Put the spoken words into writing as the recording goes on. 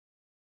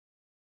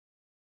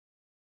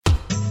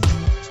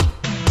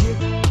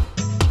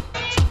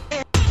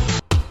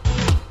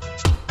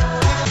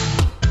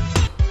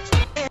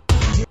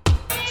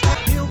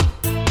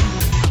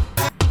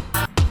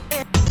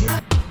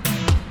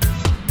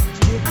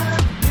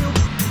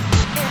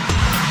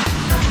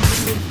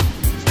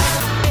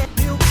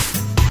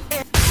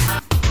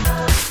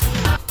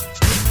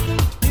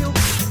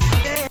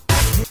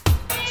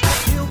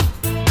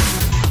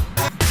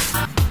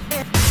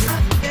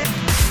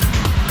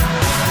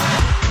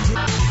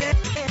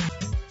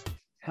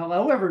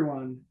Hello,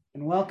 everyone,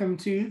 and welcome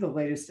to the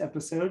latest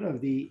episode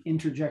of the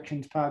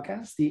Interjections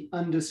podcast, the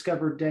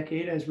Undiscovered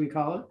Decade, as we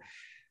call it.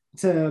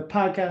 It's a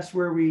podcast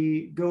where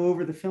we go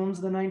over the films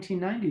of the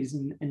 1990s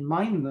and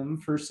mine them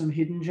for some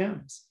hidden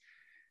gems.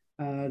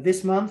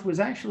 This month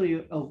was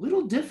actually a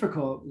little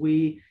difficult.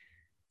 We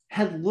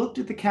had looked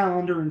at the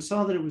calendar and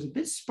saw that it was a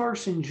bit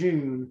sparse in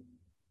June,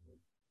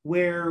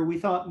 where we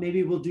thought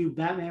maybe we'll do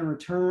Batman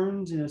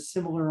Returns in a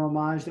similar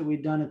homage that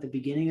we'd done at the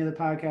beginning of the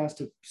podcast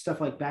to stuff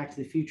like Back to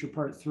the Future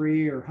Part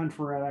 3 or Hunt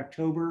for Red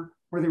October,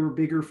 where there were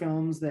bigger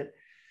films that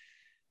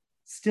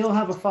still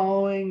have a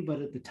following,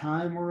 but at the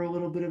time were a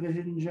little bit of a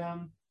hidden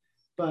gem.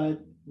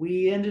 But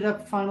we ended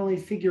up finally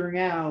figuring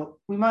out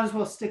we might as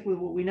well stick with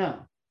what we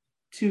know.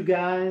 Two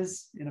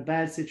guys in a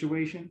bad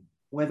situation,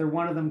 whether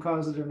one of them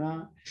caused it or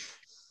not.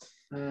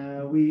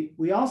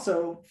 We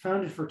also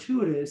found it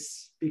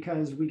fortuitous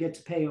because we get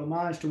to pay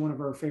homage to one of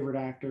our favorite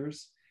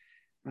actors.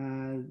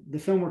 The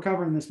film we're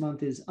covering this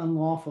month is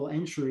Unlawful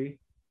Entry,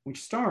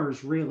 which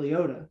stars Ray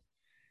Liotta.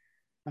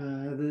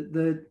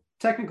 The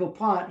technical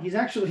plot, he's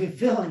actually a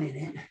villain in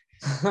it.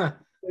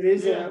 It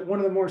is one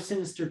of the more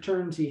sinister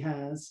turns he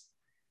has.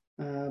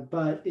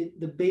 But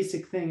the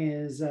basic thing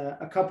is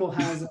a couple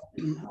has a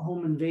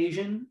home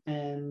invasion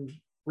and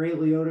Ray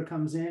Liotta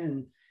comes in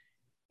and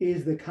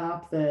is the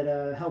cop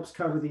that helps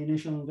cover the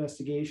initial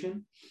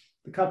investigation.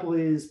 The couple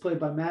is played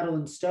by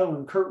Madeline Stowe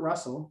and Kurt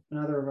Russell,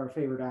 another of our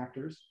favorite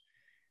actors.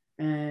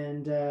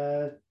 And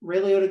Ray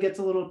Liotta gets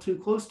a little too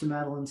close to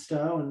Madeline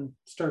Stowe and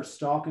starts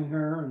stalking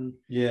her and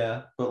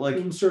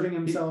inserting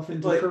himself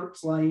into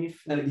Kurt's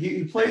life. And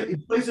he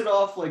plays it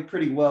off like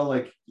pretty well.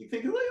 Like you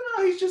think, like,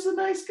 no, he's just a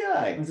nice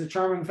guy. He's a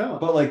charming fellow.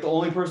 But like the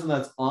only person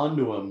that's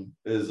onto him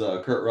is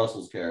Kurt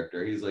Russell's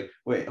character. He's like,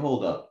 wait,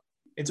 hold up.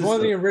 It's one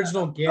of the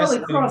original gas.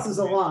 Probably crosses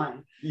a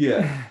line.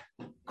 Yeah,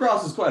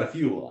 crosses quite a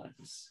few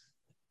lines.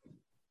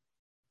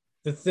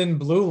 The thin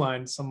blue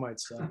line, some might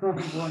say.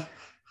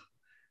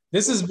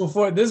 This is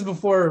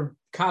before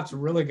cops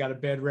really got a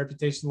bad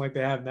reputation like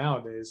they have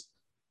nowadays.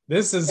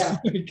 This is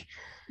like, it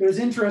was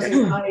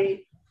interesting.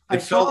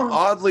 It felt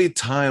oddly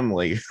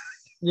timely.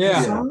 Yeah.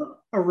 I saw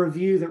a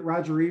review that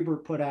Roger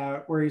Ebert put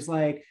out where he's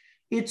like,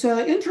 it's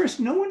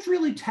interesting. No one's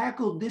really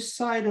tackled this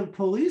side of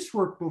police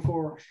work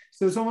before.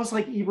 So it's almost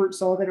like Ebert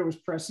saw that it was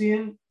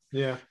prescient.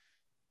 Yeah.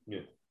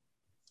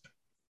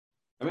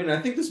 I mean,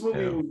 I think this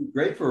movie would be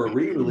great for a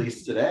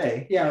re-release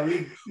today. Yeah.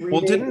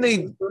 Well, didn't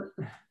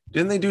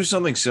they do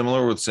something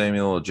similar with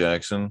Samuel L.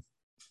 Jackson?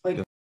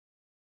 Like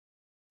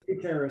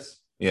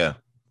Terrace. Yeah.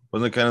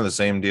 Wasn't it kind of the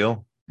same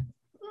deal?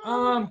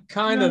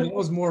 Kind of. It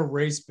was more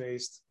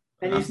race-based.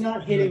 And he's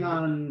not hitting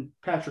on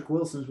Patrick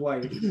Wilson's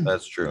wife.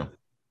 That's true.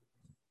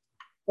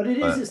 But it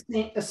is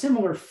a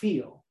similar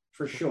feel,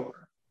 for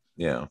sure.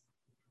 Yeah.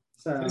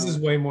 So this is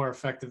way more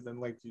effective than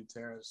Lakeview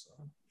Terrace.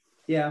 So.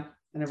 Yeah,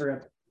 I never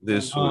got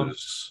this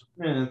was.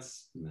 No,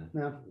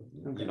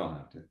 okay. You don't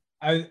have to.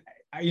 I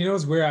you know,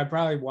 it's weird. I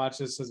probably watched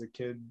this as a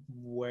kid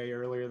way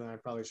earlier than I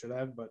probably should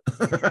have, but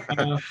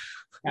that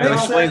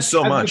explains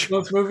so much.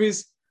 Most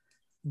movies,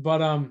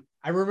 but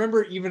I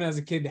remember even as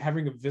a kid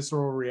having a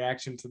visceral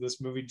reaction to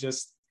this movie.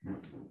 Just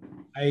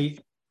I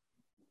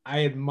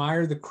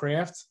admire the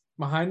craft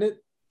behind it,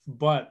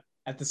 but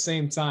at the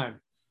same time,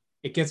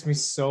 it gets me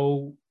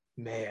so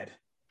mad.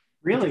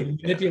 Really?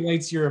 It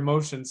manipulates your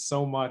emotions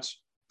so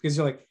much because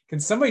you're like, can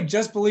somebody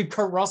just believe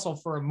Kurt Russell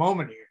for a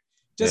moment here?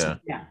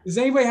 Does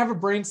anybody have a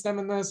brainstem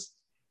in this?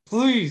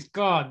 Please,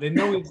 God, they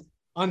know he's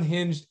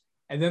unhinged.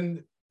 And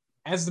then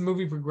as the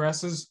movie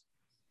progresses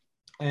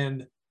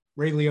and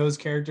Ray Liotta's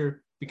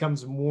character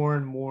becomes more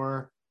and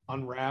more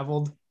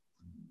unraveled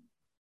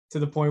to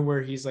the point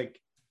where he's like,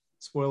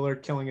 spoiler,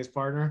 killing his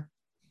partner.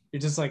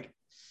 You're just like,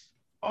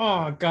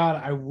 oh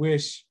God, I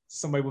wish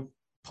somebody would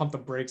pump the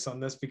brakes on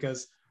this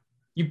because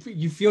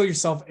you feel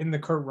yourself in the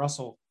Kurt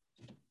Russell.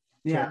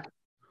 Yeah.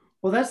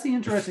 Well, that's the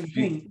interesting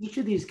thing. Each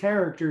of these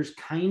characters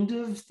kind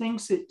of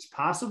thinks it's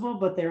possible,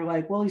 but they're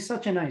like, well, he's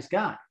such a nice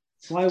guy.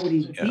 Why would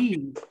he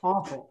be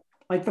awful?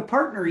 Like the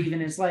partner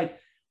even is like,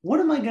 what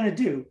am I going to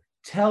do?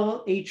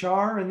 Tell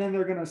HR and then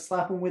they're going to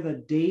slap him with a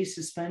day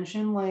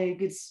suspension?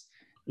 Like it's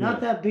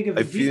not that big of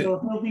a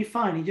deal. He'll be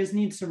fine. He just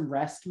needs some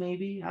rest,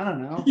 maybe. I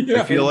don't know.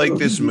 I feel like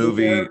this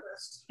movie.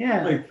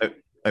 Yeah.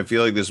 I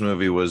feel like this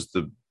movie was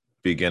the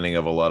beginning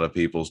of a lot of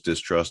people's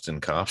distrust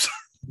in cops.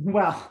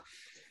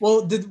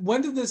 Well,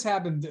 when did this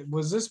happen?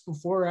 Was this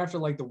before or after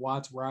like the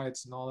Watts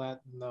riots and all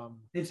that?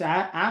 It's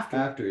after.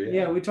 After,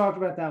 yeah. We talked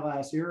about that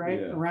last year, right?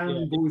 Yeah.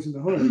 Around Boys in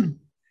the Hood.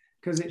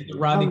 Because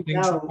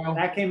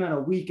that came out a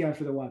week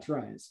after the Watts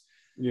riots.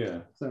 Yeah.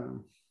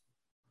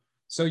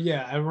 So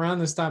yeah, around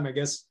this time, I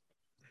guess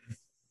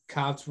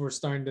cops were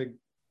starting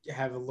to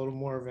have a little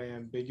more of an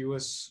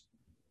ambiguous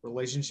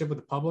relationship with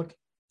the public.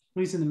 At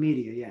least in the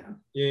media, yeah.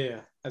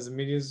 Yeah, as the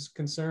media is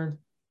concerned.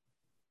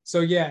 So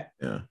yeah.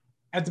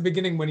 At the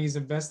beginning when he's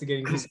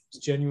investigating, he's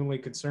genuinely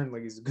concerned,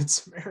 like he's a good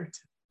Samaritan.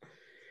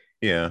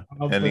 Yeah.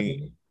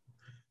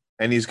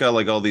 And he's got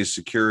like all these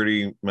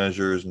security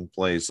measures in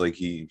place. Like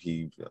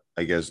he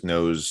I guess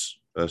knows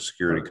a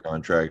security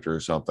contractor or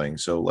something.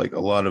 So like a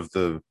lot of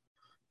the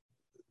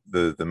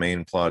the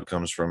main plot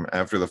comes from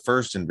after the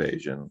first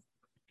invasion.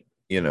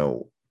 You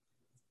know,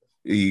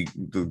 Ray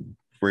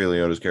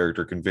Liotta's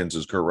character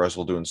convinces Kurt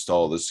Russell to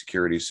install this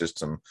security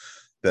system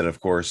that, of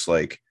course,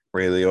 like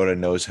Ray Liotta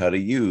knows how to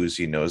use.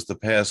 He knows the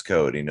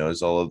passcode. He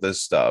knows all of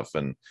this stuff,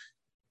 and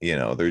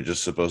they're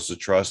just supposed to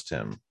trust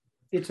him.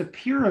 It's a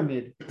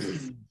pyramid.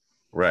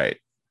 Right.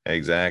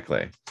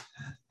 Exactly.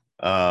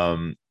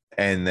 And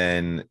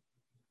then,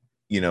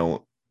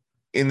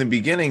 in the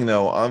beginning,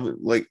 though,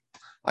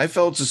 I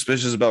felt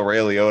suspicious about Ray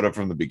Liotta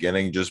from the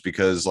beginning, just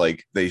because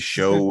like they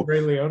show Ray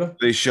Liotta.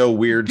 They show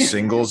weird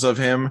singles of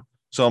him.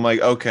 So I'm like,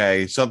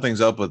 okay,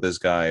 something's up with this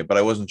guy, but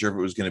I wasn't sure if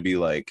it was going to be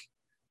like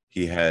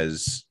he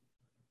has,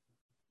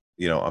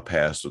 a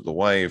past with the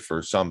wife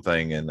or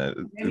something, and that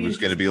it was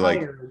going to be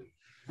like,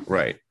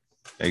 right,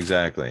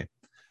 exactly.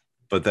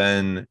 But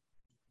then,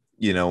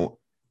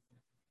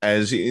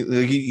 as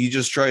he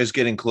just tries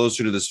getting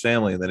closer to this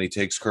family, and then he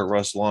takes Kurt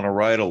Russell on a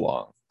ride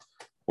along,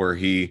 where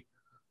he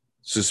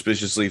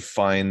suspiciously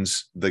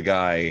finds the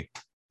guy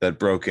that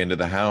broke into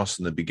the house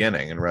in the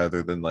beginning, and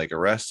rather than like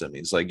arrest him,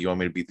 he's like, "You want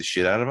me to beat the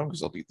shit out of him?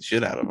 Because I'll beat the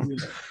shit out of him."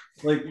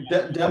 Like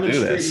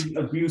demonstrating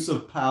abuse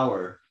of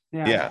power.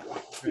 Yeah.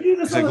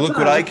 It's like, look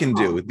what I can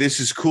do. This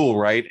is cool,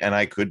 right? And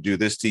I could do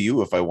this to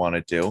you if I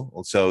wanted to.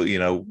 So,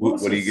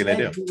 what are you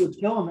gonna do? You would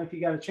kill him if you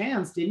got a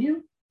chance, didn't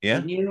you?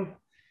 Yeah. Didn't you?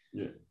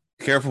 Yeah.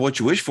 Careful what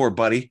you wish for,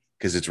 buddy,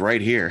 because it's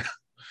right here.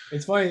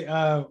 It's funny.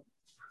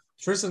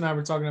 Tristan and I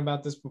were talking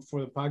about this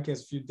before the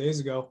podcast a few days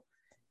ago.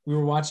 We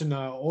were watching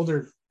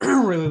older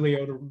Ray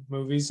Liotta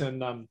movies,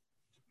 and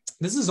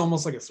this is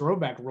almost like a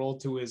throwback role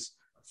to his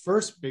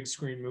first big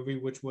screen movie,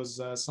 which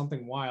was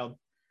Something Wild,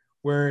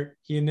 where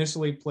he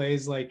initially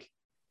plays like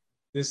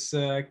this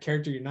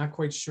character you're not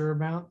quite sure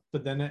about,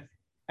 but then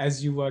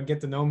as you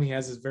get to know him, he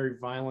has this very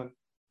violent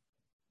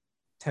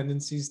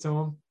tendencies to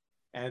him,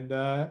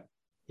 and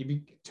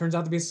he turns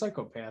out to be a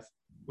psychopath,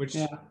 which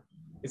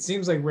it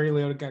seems like Ray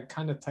Liotta got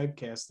kind of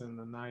typecast in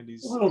the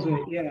 90s. A little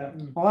bit, yeah.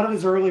 A lot of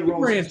his early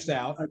roles branched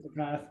out.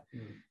 Psychopath.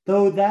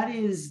 Though that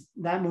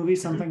movie,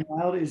 Something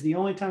Wild, is the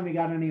only time he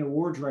got any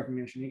awards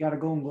recognition. He got a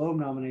Golden Globe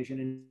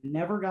nomination and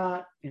never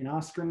got an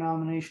Oscar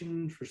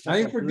nomination for stuff.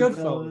 I think for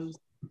Goodfellas.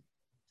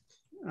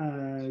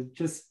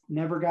 Just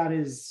never got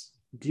his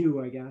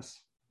due, I guess.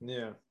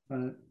 Yeah.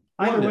 But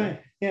either way,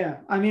 yeah.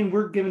 I mean,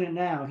 we're giving it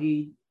now.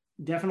 He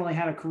definitely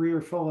had a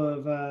career full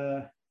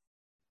of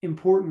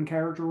important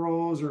character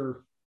roles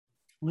or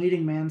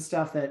leading man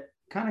stuff that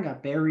kind of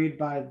got buried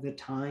by the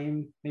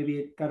time. Maybe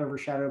it got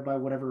overshadowed by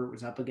whatever it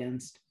was up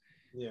against.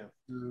 Yeah.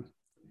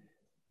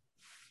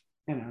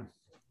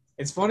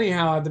 It's funny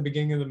how at the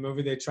beginning of the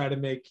movie they try to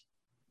make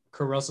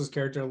Kurt Russell's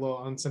character a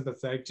little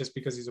unsympathetic just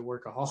because he's a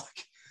workaholic.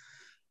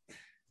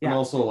 Yeah. And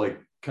also like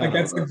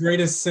that's the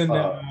greatest sin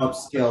that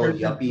upscale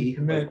yuppie,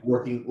 like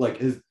working, like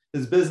his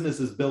business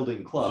is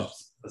building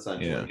clubs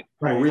essentially,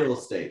 real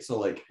estate. So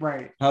like,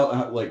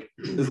 how like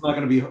it's not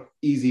going to be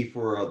easy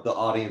for the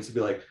audience to be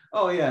like,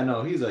 oh yeah,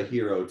 no, he's a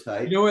hero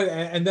type. You know what?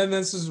 And then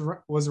this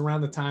was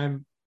around the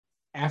time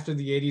after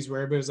the 80s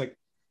where everybody was like,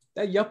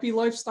 that yuppie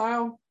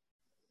lifestyle,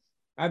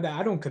 I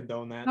don't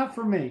condone that. Not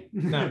for me.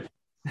 No.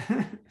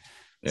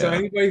 So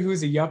anybody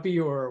who's a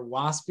yuppie or a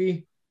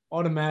waspy,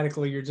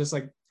 automatically you're just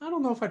like, I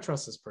don't know if I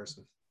trust this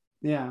person.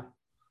 Yeah.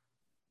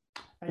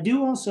 I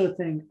do also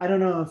think, I don't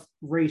know if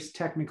race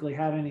technically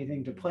had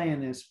anything to play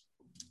in this,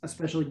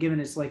 especially given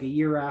it's like a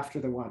year after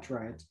the watch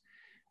riots.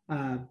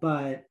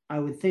 But I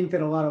would think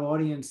that a lot of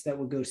audience that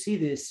would go see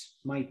this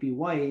might be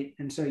white.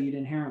 And so you'd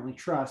inherently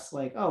trust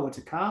like, oh, it's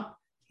a cop.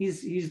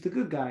 He's the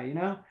good guy, you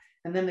know?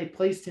 And then they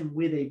placed him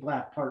with a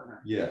black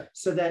partner. Yeah.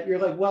 So that you're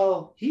like,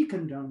 well, he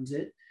condones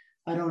it.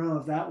 I don't know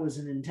if that was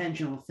an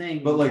intentional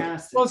thing. But like,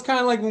 well, it's kind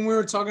of like when we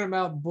were talking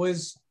about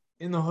Boys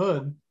in the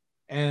Hood,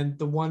 and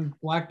the one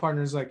black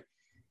partner is like,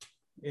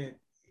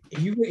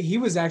 he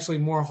was actually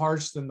more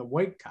harsh than the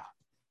white cop,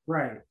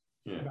 right?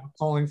 Yeah. About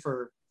calling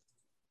for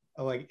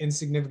like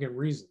insignificant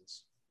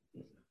reasons.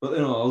 But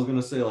I was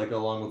gonna say like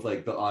along with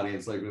like the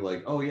audience, like we're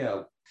like, oh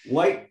yeah,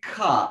 white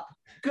cop,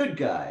 good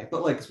guy,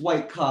 but like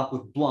white cop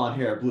with blonde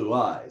hair, blue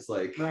eyes,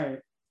 like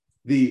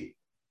the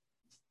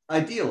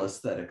ideal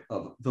aesthetic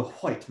of the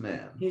white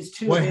man. He's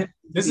too.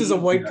 This is a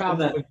white cop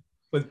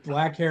with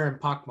black hair and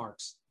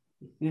pockmarks.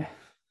 Yeah.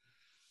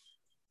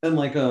 And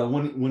like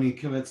when he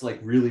commits like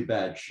really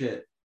bad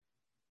shit,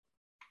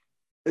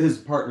 his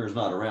partner's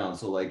not around.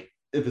 So like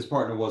if his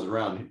partner was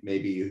around,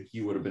 maybe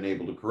he would have been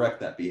able to correct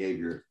that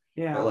behavior.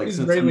 Yeah. But like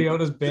Ray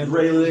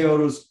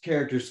Liotta's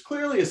character is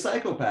clearly a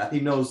psychopath.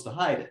 He knows to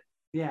hide it.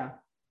 Yeah.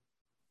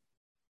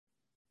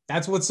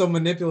 That's what's so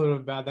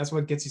manipulative about. That's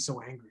what gets you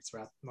so angry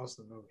throughout most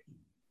of the movie.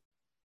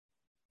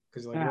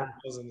 Because like what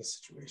was in this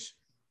situation.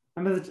 I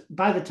mean,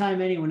 by the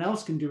time anyone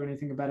else can do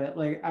anything about it,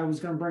 like I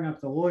was going to bring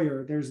up the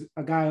lawyer. There's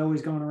a guy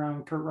always going around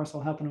with Kurt Russell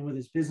helping him with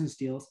his business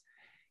deals.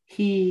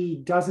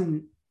 He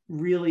doesn't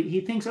really, he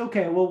thinks,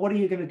 okay, well, what are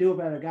you going to do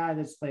about a guy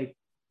that's like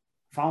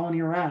following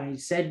you around? He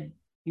said,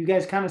 you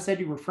guys kind of said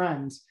you were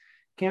friends.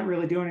 Can't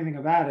really do anything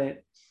about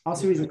it.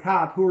 Also, he's a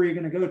cop. Who are you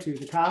going to go to?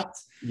 The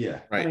cops?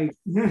 Yeah. Right.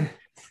 Like,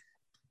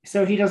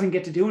 So he doesn't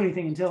get to do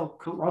anything until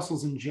Kurt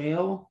Russell's in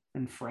jail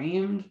and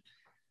framed.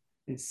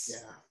 It's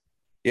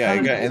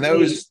and that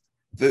was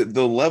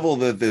the level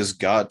that this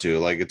got to.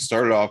 Like, it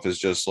started off as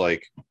just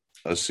like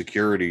a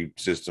security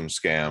system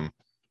scam,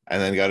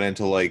 and then got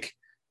into like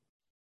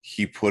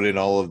he put in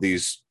all of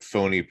these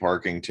phony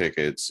parking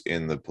tickets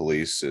in the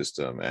police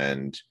system,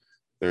 and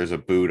there's a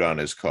boot on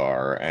his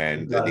car,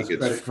 and then he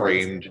gets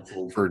framed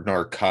for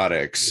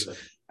narcotics. Yeah.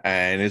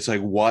 And it's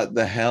like, what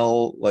the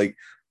hell? Like,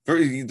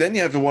 then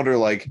you have to wonder,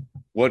 like,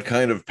 what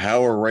kind of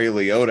power Ray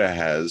Liotta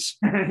has,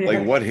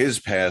 like what his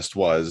past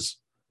was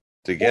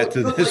to get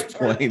to this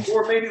point.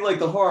 Or maybe like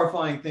the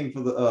horrifying thing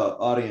for the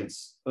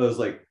audience was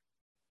like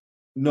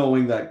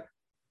knowing that,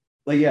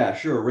 like, yeah,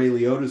 sure, Ray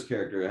Liotta's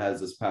character has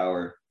this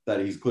power that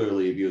he's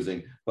clearly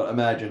abusing, but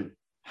imagine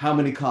how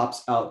many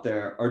cops out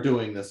there are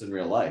doing this in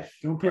real life.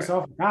 Don't piss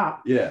off a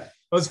cop. Yeah.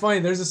 Well, it's funny.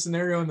 There's a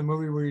scenario in the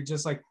movie where you're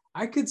just like,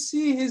 I could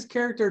see his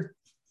character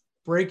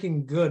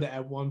breaking good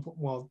at one point,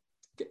 well,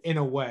 in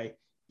a way,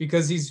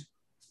 because he's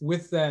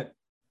with that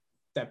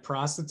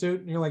prostitute,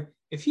 and you're like,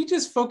 if he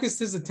just focused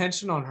his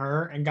attention on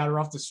her and got her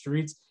off the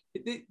streets,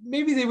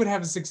 maybe they would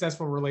have a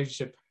successful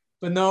relationship.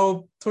 But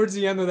no, towards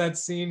the end of that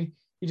scene,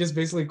 he just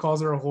basically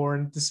calls her a whore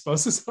and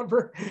disposes of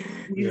her.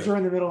 Leaves her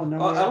in the middle of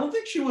nowhere. I don't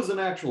think she was an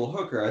actual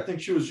hooker. I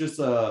think she was just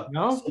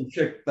some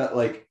chick that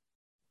like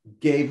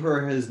gave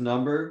her his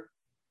number,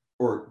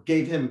 or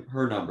gave him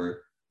her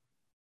number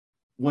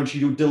when she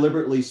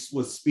deliberately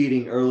was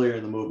speeding earlier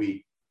in the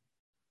movie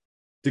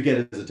to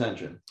get his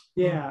attention.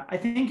 Yeah, I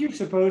think you're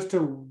supposed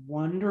to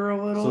wonder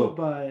a little,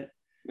 but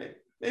maybe,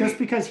 just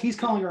because he's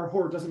calling her a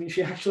whore doesn't mean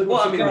she actually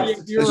was. Well, I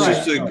mean, you're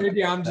right.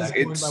 Maybe I'm just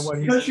going by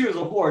what because she was a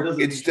whore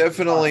doesn't. It's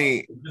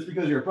definitely just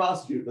because you're a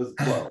prostitute doesn't.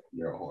 Well,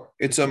 you're a whore.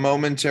 It's a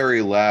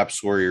momentary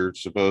lapse where you're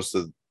supposed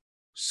to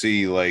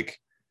see, like,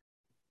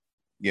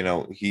 you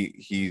know, he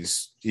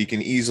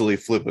can easily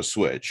flip a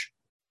switch.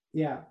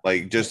 Yeah.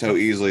 Like, just how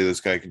easily this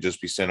guy can just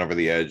be sent over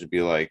the edge and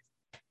be like,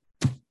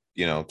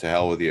 you know, to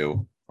hell with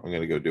you. I'm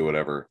going to go do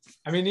whatever.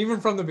 I mean, even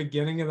from the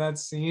beginning of that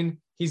scene,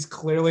 he's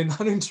clearly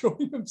not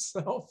enjoying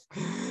himself.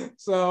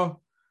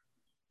 So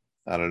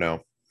I don't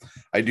know.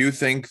 I do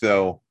think,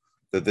 though,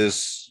 that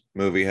this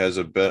movie has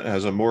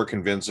a more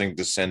convincing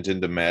descent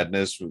into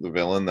madness with the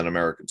villain than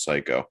American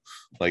Psycho.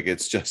 Like,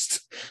 it's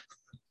just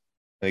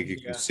like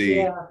you can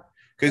see,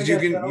 because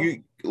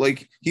you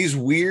like, he's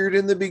weird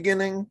in the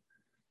beginning,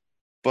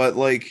 but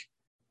like,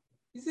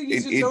 you think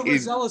he's just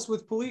overzealous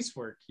with police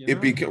work? You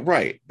know?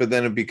 Right, but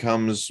then it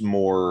becomes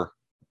more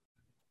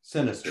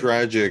sinister,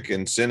 tragic,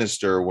 and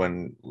sinister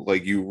when,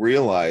 like, you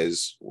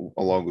realize,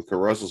 along with Kurt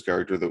Russell's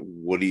character, that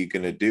what are you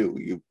going to do?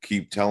 You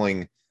keep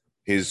telling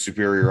his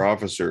superior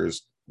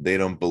officers they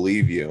don't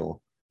believe you,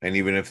 and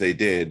even if they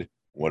did,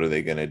 what are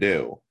they going to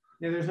do?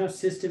 Yeah, there's no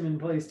system in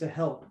place to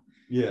help.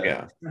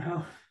 Yeah.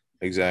 No.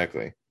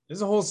 Exactly.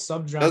 There's a whole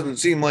subgenre. Doesn't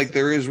seem like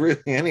there is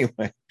really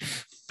anyway.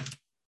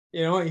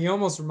 You know, he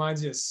almost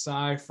reminds you of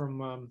Psy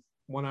from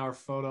 1 Hour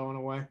Photo in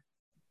a way.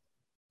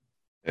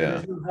 Yeah.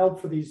 There's no help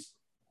for these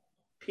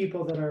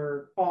people that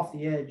are off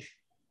the edge.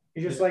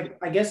 You're just like,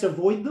 I guess,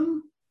 avoid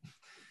them.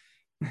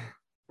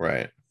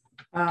 Right.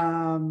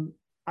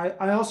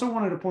 I also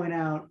wanted to point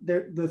out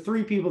the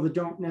three people that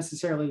don't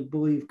necessarily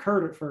believe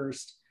Kurt at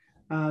first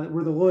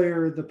were the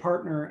lawyer, the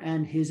partner,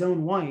 and his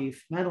own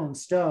wife, Madeline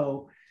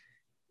Stowe.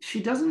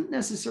 She doesn't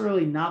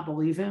necessarily not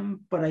believe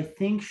him, but I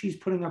think she's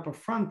putting up a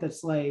front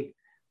that's like,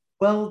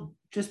 well,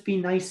 just be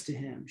nice to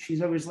him.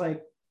 She's always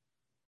like,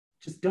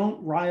 just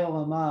don't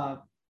rile him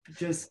up.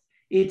 Just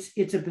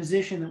it's a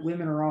position that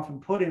women are often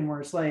put in where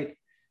it's like,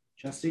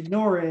 just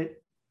ignore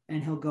it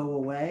and he'll go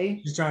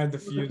away. She's trying to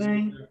diffuse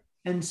it.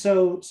 And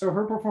so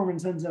her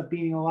performance ends up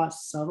being a lot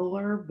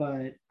subtler,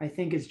 but I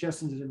think it's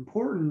just as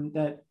important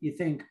that you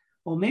think,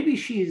 well, maybe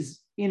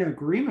she's in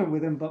agreement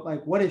with him, but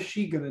like, what is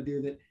she going to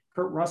do that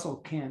Kurt Russell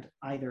can't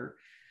either?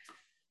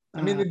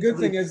 I mean, the good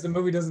thing is the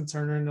movie doesn't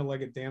turn her into like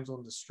a damsel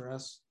in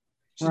distress.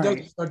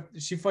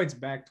 She fights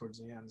back towards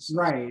the end. So.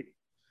 Right.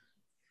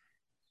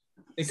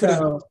 They could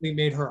have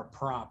made her a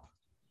prop.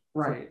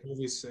 Right. For the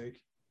movie's sake.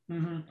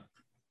 Mm-hmm.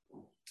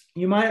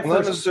 You might not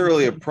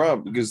necessarily a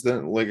prop, because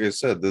then, like I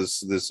said,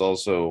 this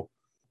also,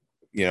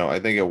 you know, I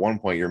think at one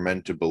point you're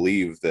meant to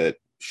believe that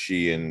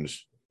she and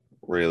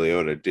Ray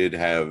Liotta did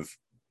have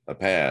a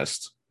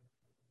past.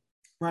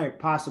 Right,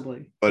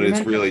 possibly. But it's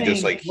really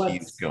just like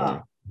he's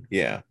going.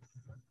 Yeah.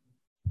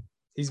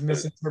 He's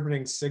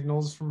misinterpreting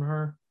signals from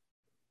her.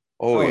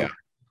 Oh yeah.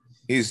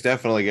 He's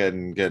definitely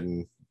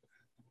getting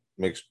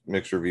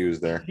mixed reviews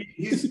there.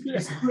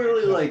 He's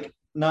clearly like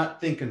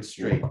not thinking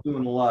straight,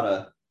 doing a lot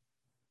of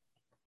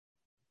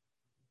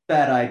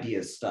bad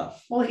idea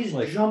stuff. Well, he's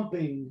like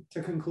jumping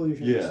to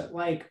conclusions,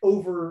 like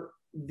over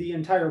the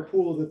entire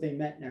pool that they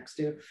met next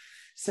to.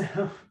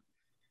 So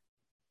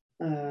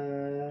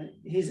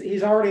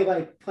he's already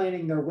like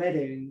planning their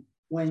wedding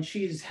when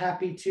she's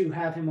happy to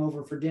have him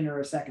over for dinner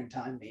a second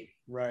time, maybe.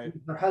 Right.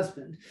 Her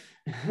husband.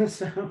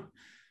 So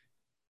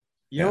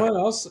you know what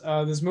else?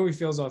 This movie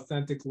feels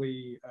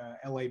authentically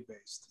LA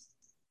based.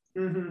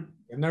 Mm-hmm.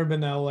 I've never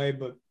been to LA,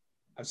 but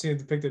I've seen it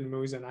depicted in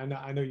movies, and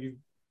I know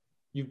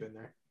you've been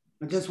there.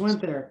 I just went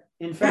there.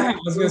 In fact,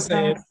 I was gonna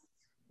say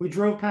we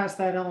drove past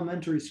that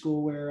elementary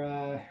school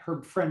where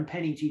her friend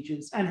Penny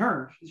teaches, and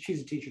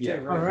she's a teacher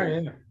too, right? All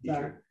right,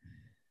 yeah.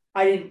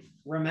 I didn't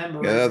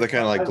remember. Yeah, they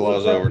kind of like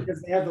gloss over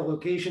because they have the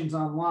locations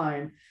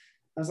online.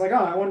 I was like,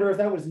 oh, I wonder if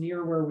that was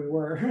near where we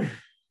were.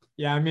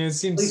 Yeah, I mean, it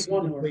seems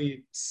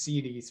really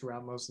seedy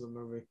throughout most of the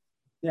movie.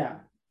 Yeah.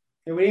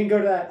 We didn't go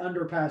to that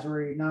underpass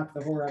where he knocked the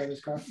whore out of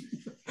his car.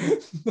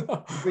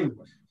 No.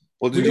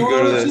 Well, did you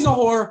go to she's a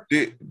whore.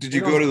 Did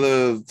you go to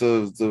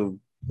the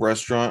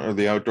restaurant or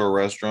the outdoor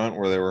restaurant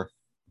where they were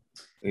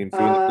eating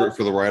food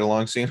for the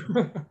ride-along scene?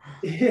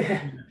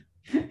 Yeah.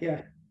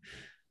 Yeah.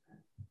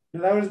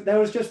 No, that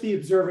was just the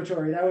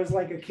observatory. That was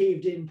like a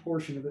caved-in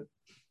portion of it.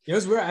 It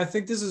was weird. I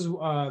think this is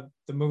the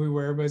movie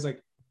where everybody's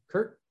like,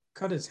 Kurt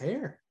cut his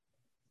hair.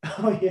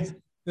 Oh, yeah.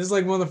 This is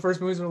like one of the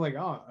first movies where like,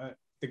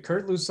 did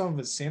Kurt lose some of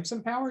his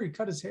Samson power? He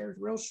cut his hair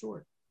real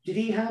short. Did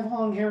he have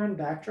long hair in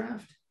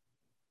Backdraft?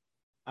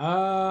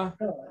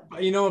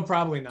 You know what?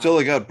 Probably not. Until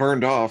it got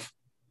burned off.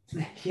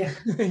 Yeah.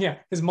 Yeah,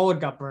 his mullet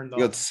got burned off.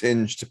 Got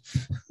singed.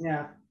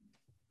 Yeah.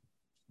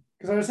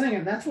 Because I was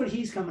thinking that's what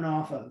he's coming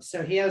off of.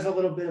 So he has a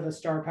little bit of a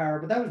star power,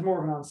 but that was more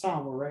of an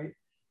ensemble, right?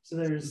 So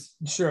there's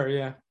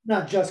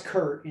not just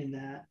Kurt in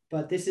that,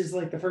 but this is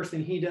like the first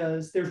thing he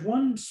does. There's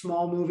one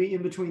small movie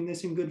in between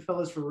this and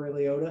Goodfellas for Ray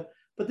Liotta,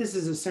 but this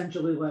is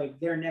essentially like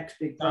their next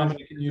big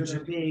project for their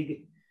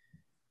big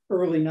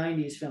early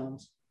 90s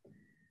films.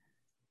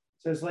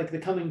 So it's like the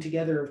coming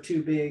together of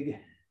two big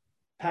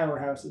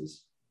powerhouses.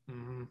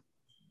 Mm-hmm.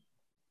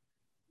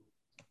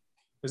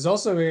 There's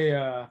also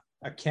a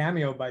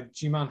cameo by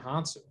Djimon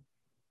Hounsou.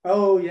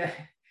 Oh, yeah.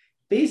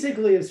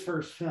 Basically his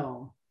first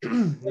film. Yeah.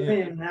 They didn't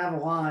even have a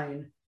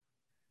line.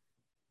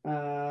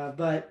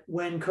 But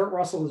when Kurt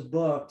Russell is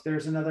booked,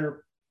 there's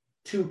another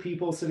two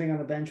people sitting on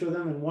the bench with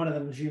him, and one of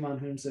them is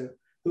Djimon Hounsou,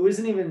 who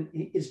isn't even,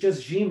 it's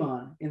just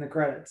Djimon in the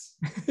credits.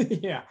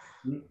 Yeah.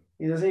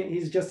 He doesn't,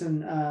 he's just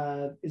an,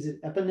 is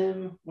it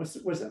eponym? What's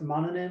it,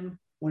 mononym?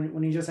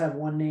 When you just have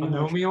one name?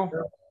 Monomial?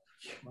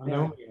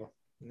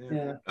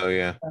 Yeah. Oh,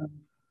 yeah.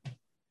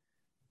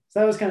 So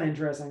that was kind of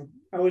interesting.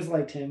 I always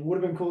liked him.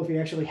 Would have been cool if he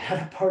actually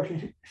had a part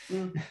in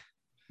it.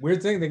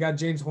 Weird thing, they got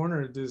James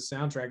Horner to do the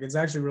soundtrack. It's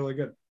actually really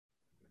good.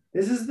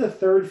 This is the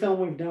third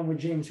film we've done with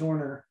James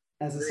Horner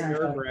as a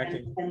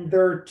soundtrack. And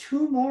there are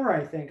two more,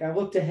 I think. I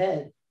looked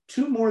ahead.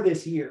 2 more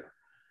this year.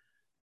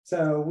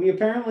 So we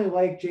apparently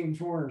like James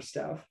Horner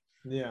stuff.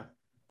 Yeah.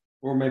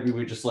 Or maybe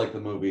we just like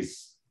the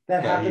movies.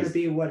 That happen to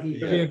be what he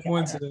did. Be a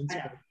coincidence.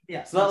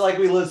 Yeah. It's not like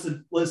we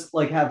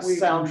have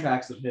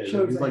soundtracks of his.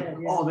 He's like,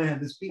 oh man,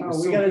 this beat is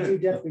so we gotta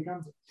good. do Death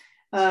Becomes It.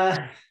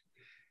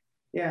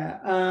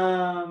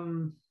 Yeah.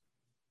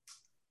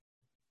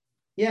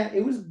 Yeah,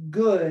 it was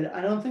good.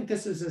 I don't think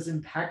this is as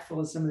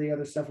impactful as some of the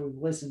other stuff we've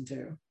listened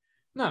to.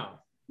 No.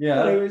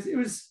 Yeah. But it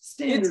was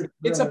standard.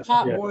 It's a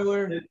pot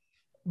boiler,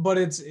 but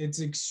it's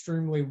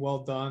extremely well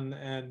done.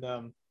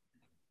 And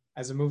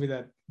as a movie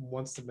that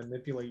wants to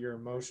manipulate your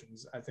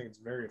emotions, I think it's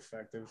very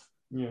effective.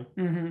 Yeah.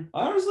 Mm-hmm.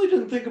 I honestly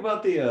didn't think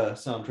about the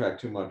soundtrack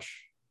too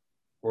much.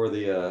 Or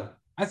the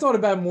I thought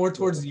about it more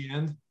towards the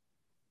end.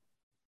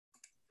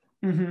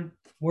 Mm-hmm.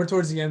 More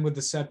towards the end with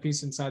the set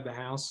piece inside the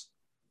house.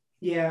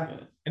 Yeah.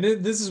 And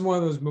this is one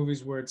of those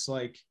movies where it's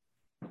like,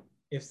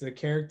 if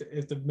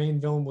the main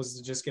villain was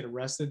to just get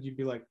arrested, you'd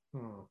be like,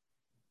 oh,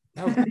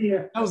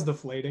 that was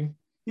deflating.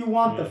 You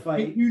want the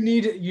fight. You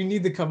need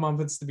the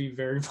comeuppance to be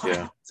very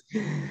violent.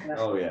 Yeah.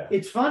 Oh yeah.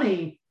 It's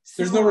funny.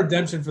 There's no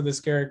redemption for this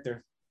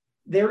character.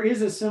 There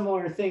is a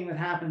similar thing that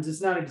happens.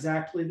 It's not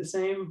exactly the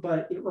same,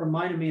 but it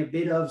reminded me a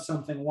bit of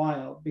Something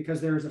Wild,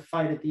 because there was a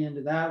fight at the end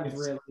of that with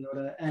Ray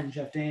Liotta and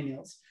Jeff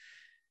Daniels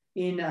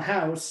in a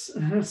house.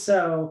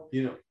 So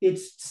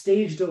it's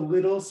staged a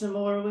little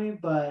similarly,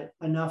 but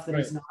enough that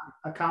it's not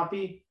a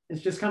copy.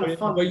 It's just kind of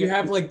fun. But you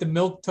have like the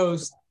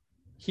milquetoast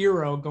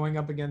hero going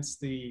up against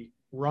the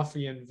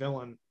ruffian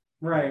villain.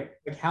 Right.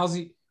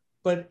 Like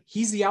but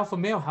he's the alpha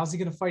male. How's he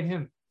going to fight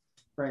him?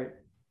 Right.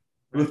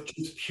 With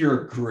just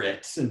pure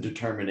grit and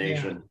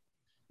determination.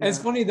 And it's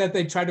funny that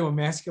they try to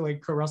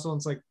emasculate Kurt Russell, and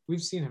it's like,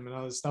 we've seen him in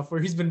other stuff where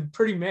he's been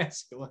pretty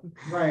masculine.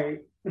 Right.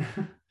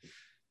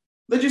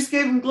 They just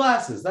gave him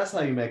glasses. That's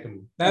how you make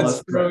him.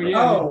 That's true.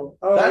 Yeah. Oh,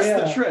 that's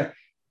the trick.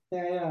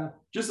 Yeah.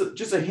 Just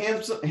a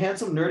handsome,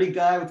 nerdy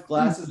guy with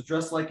glasses,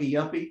 dressed like a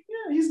yuppie.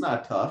 Yeah, he's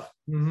not tough.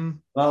 Mm-hmm.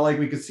 Not like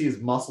we could see his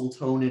muscle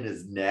tone in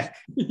his neck.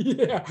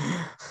 Yeah.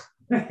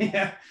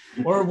 Yeah.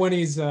 Or when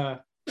he's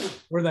or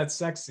that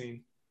sex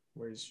scene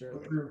where he's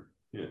shirtless.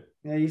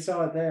 Yeah, you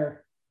saw it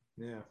there.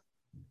 Yeah.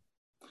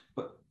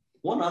 But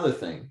one other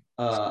thing,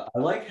 I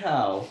like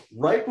how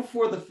right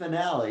before the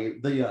finale,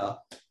 the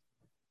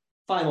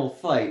final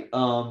fight,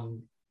 the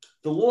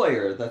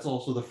lawyer that's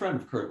also the friend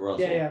of Kurt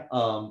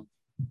Russell,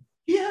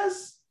 he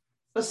has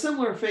a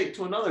similar fate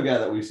to another guy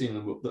that we've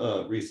seen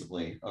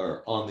recently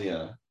or on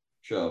the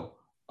show,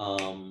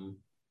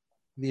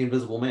 the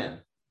Invisible Man.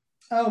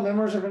 Oh,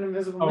 Memoirs of an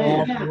Invisible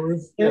Man.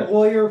 Yeah. The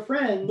lawyer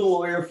friend. The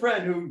lawyer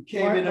friend who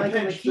came in a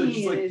pinch.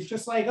 Is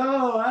just like,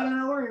 oh, I don't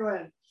know where he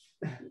went.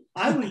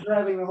 I was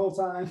driving the whole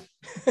time.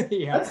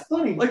 Yeah. That's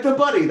funny. Like the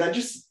buddy that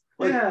just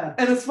like, yeah.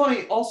 And it's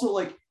funny also,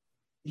 like,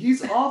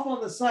 he's off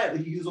on the side.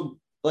 Like, he's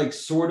like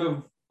sort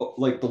of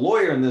like the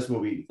lawyer in this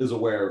movie is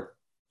aware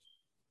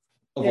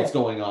of what's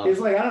going on. He's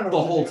like, I don't know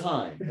the whole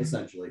time,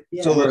 essentially.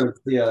 Yeah. So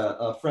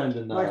the friend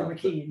and Michael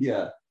McKean.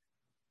 Yeah.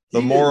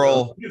 The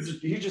moral.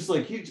 He's just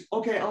like,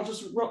 okay, I'll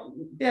just run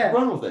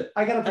with it.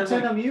 I gotta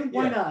pretend I'm you.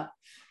 Why not?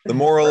 The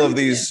moral of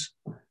these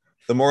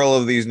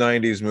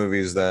 90s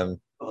movies, then,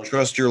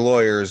 trust your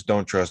lawyers,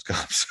 don't trust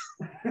cops.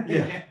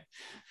 Yeah.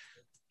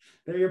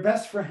 They're your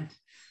best friend.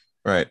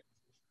 Right.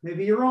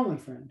 Maybe your only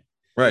friend.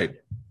 Right.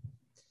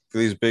 For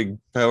these big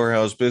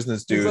powerhouse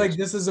business dudes. It's like,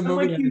 this is a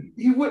movie. Like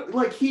he would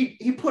like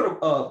he pulled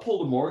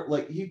a more,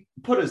 like, he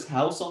put his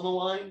house on the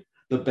line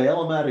to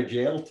bail him out of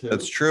jail too.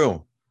 That's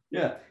true.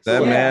 Yeah.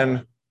 That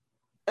man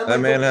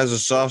has a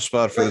soft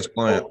spot for this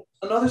client.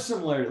 Another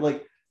similarity,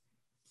 like,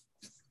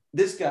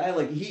 this guy,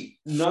 like,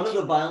 none of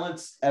the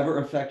violence ever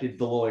affected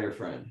the lawyer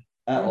friend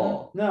at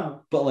all.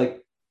 No. But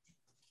like,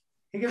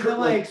 he could be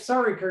like,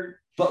 sorry, Kurt.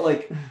 But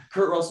like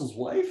Kurt Russell's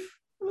wife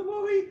in the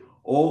movie,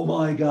 oh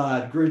my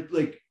God,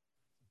 like,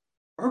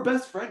 her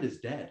best friend is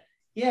dead.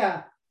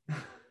 Yeah.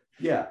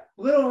 Yeah.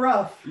 Little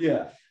rough.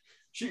 Yeah.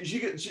 She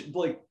gets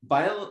like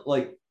violent,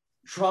 like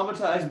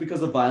traumatized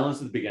because of violence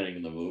at the beginning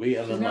of the movie,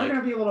 and she's then never like,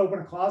 gonna be able to open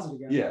a closet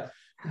again. Yeah.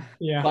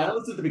 Yeah.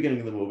 Violence at the beginning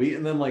of the movie,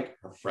 and then like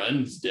her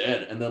friend's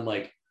dead, and then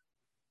like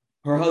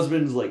her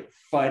husband's like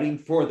fighting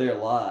for their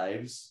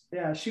lives.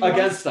 Yeah,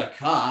 against a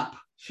cop.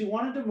 She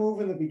wanted to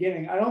move in the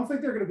beginning. I don't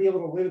think they're going to be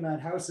able to live in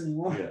that house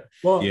anymore. Yeah.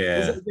 Well, yeah,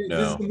 this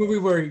is the movie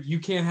where you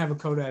can't have a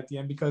coda at the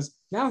end because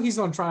now he's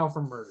on trial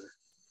for murder.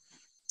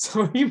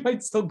 So he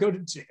might still go to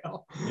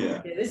jail.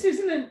 Yeah. This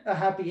isn't a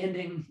happy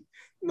ending.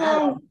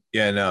 No.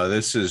 Yeah, no,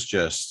 this is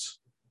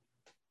just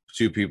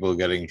two people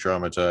getting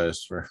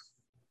traumatized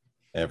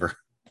forever.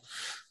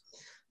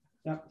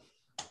 Yep.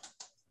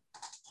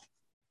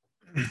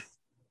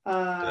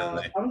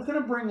 I was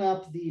going to bring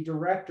up the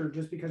director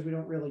just because we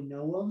don't really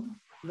know him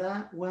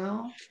that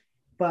well,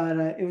 but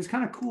it was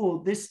kind of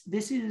cool. This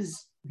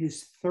is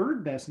his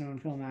third best known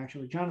film,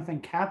 actually.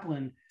 Jonathan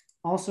Kaplan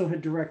also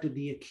had directed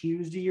The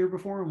Accused a year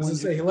before.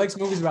 He likes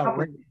movies about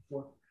rape.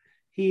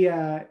 He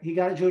got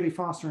Jodie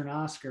Foster an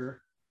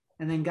Oscar,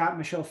 and then got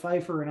Michelle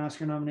Pfeiffer an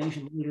Oscar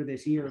nomination later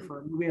this year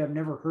for a movie I've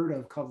never heard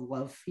of called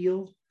Love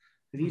Field.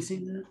 Have you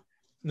seen that?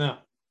 No.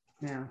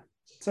 Yeah.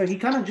 So he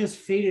kind of just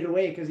faded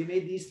away because he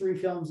made these three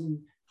films and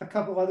a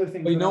couple other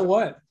things. But you know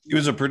what? He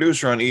was a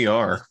producer on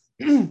ER.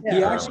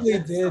 He actually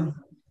did.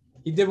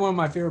 He did one of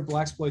my favorite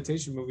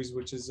blaxploitation movies,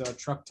 which is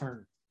Truck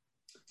Turn.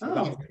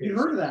 Oh, you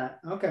heard of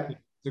that? Okay.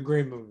 It's a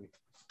great movie.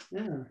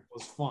 Yeah. It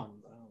was fun.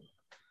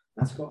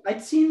 That's cool.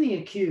 I'd seen The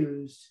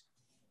Accused.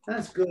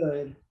 That's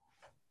good.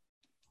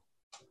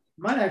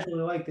 Might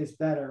actually like this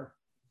better.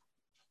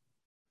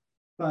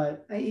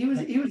 But he was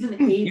an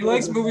able. He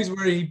likes movies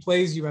where he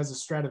plays you as a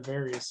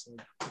Stradivarius.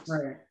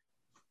 Right.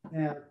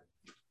 Yeah.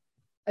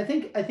 I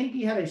think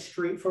he had a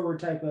straightforward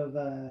type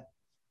of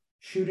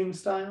shooting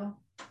style,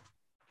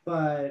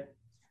 but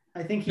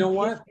I think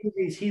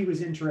movies he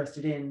was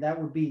interested in that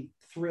would be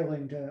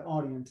thrilling to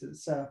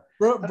audiences. So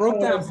Broke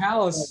Down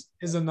Palace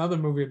is another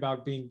movie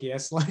about being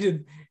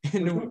gaslighted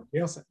into a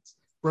jail sentence.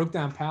 Broke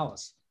Down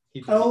Palace. He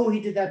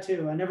did that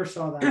too. I never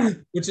saw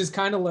that. Which is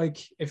kind of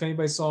like if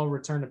anybody saw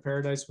Return to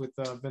Paradise with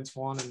Vince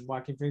Vaughn and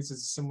Joaquin Phoenix,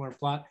 it's a similar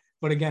plot.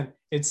 But again,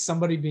 it's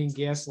somebody being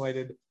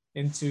gaslighted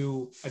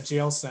into a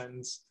jail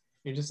sentence.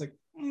 You're just like,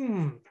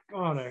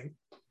 God,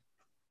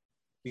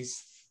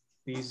 these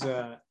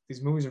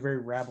movies are very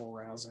rabble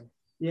rousing.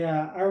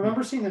 Yeah, I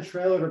remember seeing the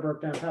trailer to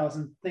Broke Down Palace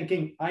and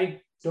thinking, I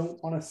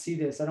don't want to see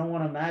this. I don't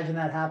want to imagine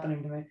that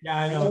happening to me. Yeah,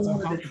 I know. I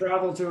don't want to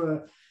travel to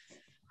a.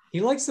 He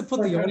likes to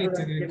put the audience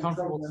in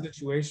uncomfortable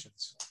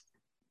situations.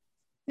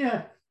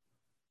 Yeah.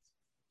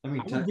 I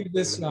mean, technically,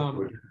 this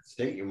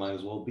state, you might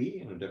as well be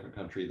in a different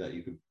country that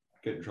you could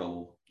get in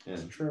trouble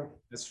in. True.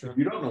 That's true. If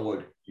you don't know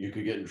what you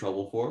could get in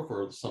trouble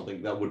for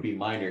something that would be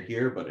minor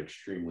here, but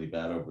extremely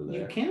bad over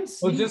there. You can't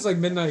sneeze. Well, just like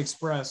Midnight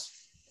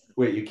Express.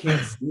 Wait, you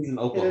can't sneeze in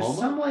Oklahoma? There's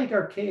some like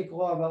archaic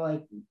law about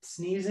like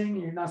sneezing.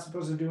 You're not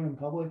supposed to do it in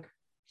public.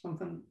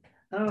 Something.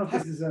 I don't know if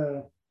this is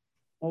a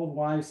old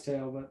wives'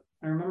 tale, but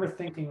I remember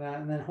thinking that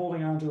and then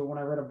holding on to it when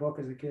I read a book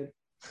as a kid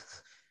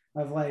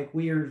of like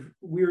weird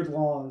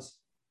laws.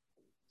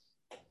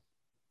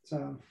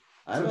 So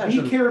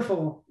be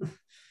careful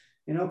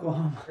in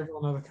Oklahoma. Careful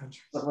in other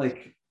countries. But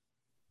like,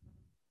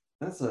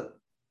 that's an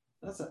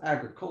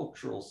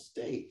agricultural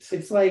state.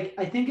 It's like,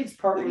 I think it's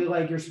partly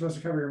like you're supposed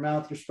to cover your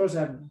mouth. You're supposed to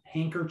have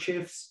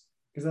handkerchiefs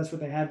because that's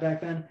what they had back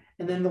then.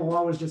 And then the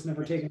law was just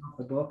never taken off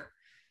the book.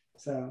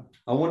 So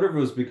I wonder if it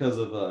was because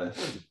of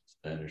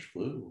Spanish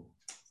flu.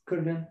 Could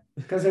have been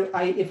because if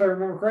I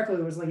remember correctly,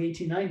 it was like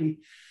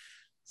 1890.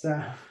 So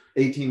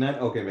 1890.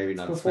 Okay, maybe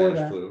not before Spanish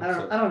that. flu. I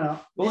don't know.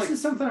 Well, this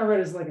is something I read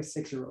as like a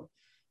 6-year-old.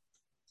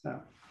 So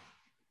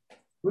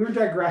we were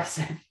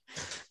digressing.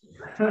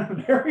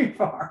 Very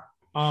far.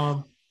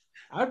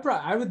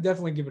 I would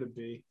definitely give it a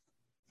B.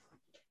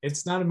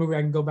 It's not a movie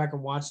I can go back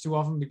and watch too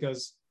often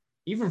because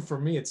even for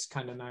me, it's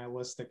kind of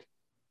nihilistic.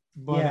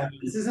 But yeah,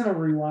 this isn't a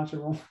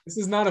rewatchable. This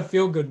is not a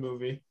feel-good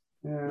movie.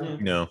 Yeah.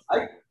 No.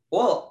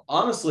 Well,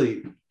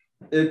 honestly,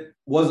 it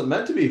wasn't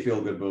meant to be a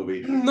feel-good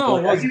movie.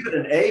 No, I give it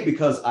an A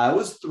because I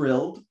was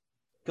thrilled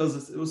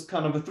because it was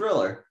kind of a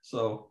thriller.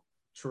 So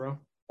true.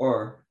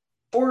 Or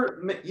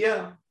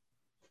yeah.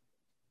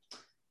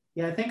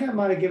 Yeah, I think I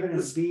might have given it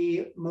a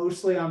B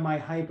mostly on my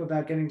hype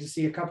about getting to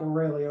see a couple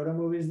Ray Liotta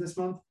movies this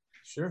month.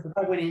 Sure. If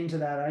I went into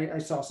that, I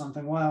saw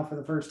Something Wild for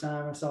the first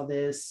time. I saw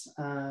this.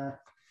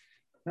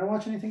 Did I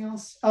watch anything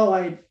else? Oh,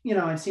 I'd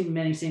seen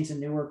Many Saints in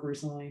Newark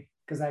recently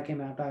because that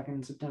came out back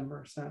in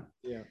September. So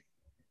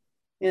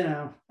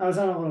yeah, I was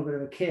on a little bit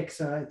of a kick,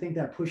 so I think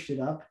that pushed it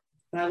up.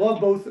 And I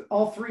love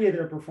all three of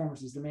their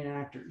performances, the main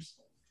actors.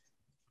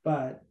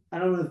 But I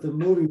don't know if the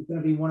movie is going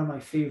to be one of my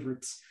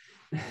favorites.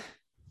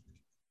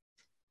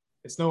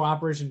 It's no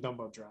Operation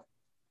Dumbo Drop.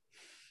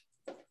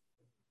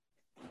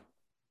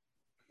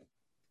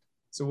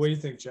 So what do you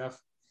think, Jeff?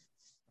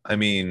 I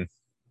mean,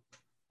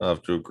 I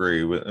have to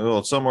agree with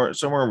somewhere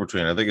in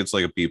between. I think it's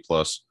like a B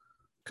plus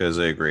because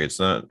I agree it's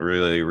not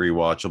really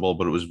rewatchable,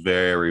 but it was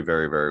very,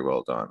 very, very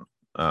well done.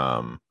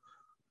 I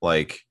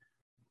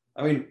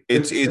mean,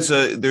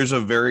 there's a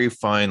very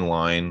fine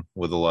line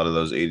with a lot of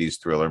those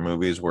 80s thriller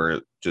movies where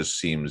it just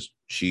seems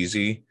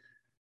cheesy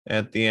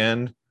at the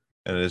end,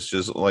 and it's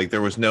just like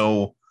there was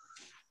no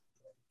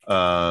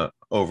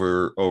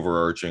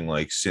overarching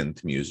like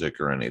synth music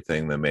or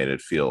anything that made it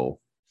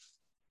feel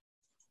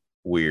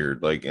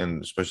weird, like,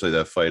 and especially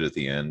that fight at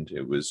the end,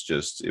 it was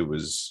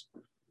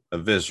a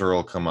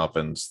visceral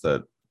comeuppance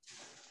that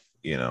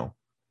so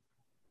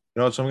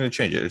I'm going to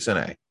change it. It's an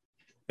A.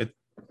 It's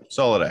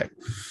solid A.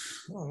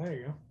 Oh, there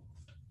you go.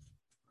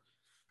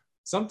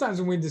 Sometimes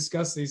when we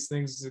discuss these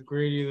things, the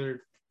grade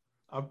either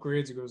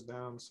upgrades or goes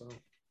down. So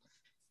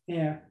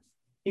yeah,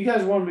 you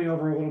guys won me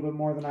over a little bit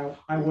more than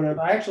I would have.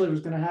 I actually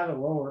was going to have it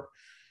lower.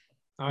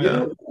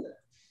 The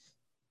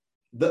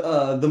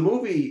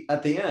movie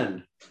at the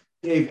end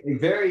gave a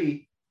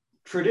very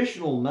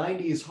traditional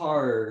 90s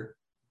horror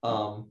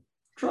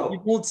trope. He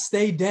won't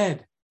stay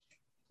dead.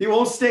 He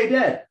won't stay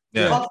dead.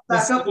 Yeah. Pops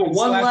back up with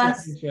one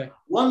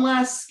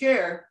last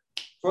scare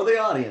for the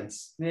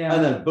audience. Yeah.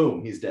 And then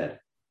boom, he's dead.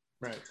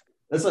 Right.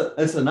 It's a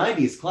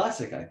 90s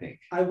classic, I think.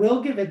 I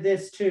will give it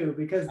this too,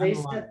 because they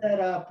set that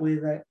up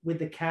with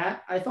the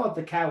cat. I thought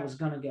the cat was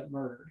gonna get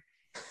murdered.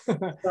 So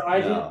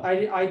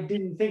I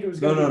didn't think it was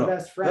gonna be the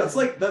best friend.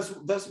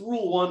 That's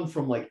rule one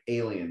from like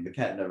Alien. The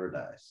cat never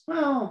dies.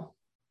 Well,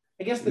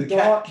 I guess the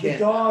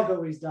dog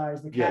always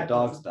dies. The cat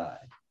dogs die,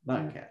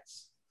 not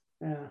cats.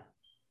 Yeah.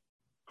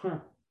 Huh.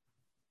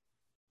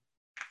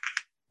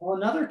 Well,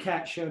 another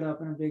cat showed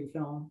up in a big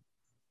film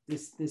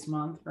this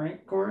month,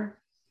 right, Corey?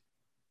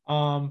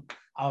 A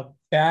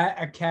bat,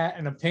 a cat,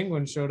 and a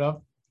penguin showed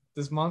up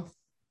this month.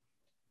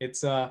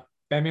 It's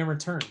Batman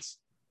Returns,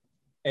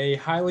 a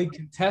highly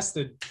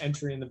contested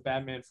entry in the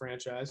Batman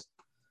franchise.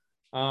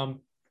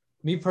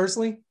 Me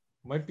personally,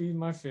 might be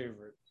my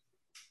favorite.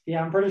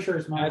 Yeah, I'm pretty sure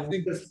it's mine. I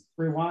think just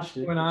rewatched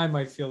it. You and I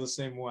might feel the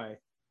same way.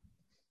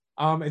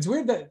 It's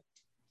weird that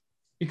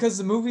because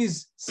the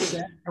movie's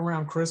set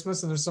around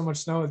Christmas and there's so much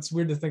snow, it's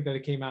weird to think that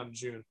it came out in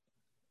June.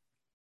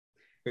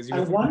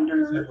 I've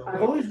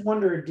always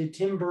wondered, did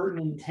Tim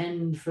Burton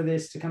intend for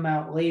this to come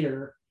out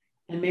later?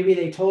 And maybe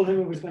they told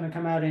him it was going to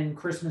come out in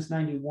Christmas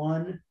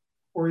 91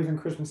 or even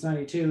Christmas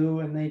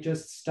 92, and they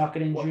just stuck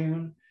it in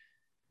June.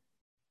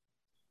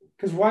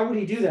 Because why would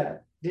he do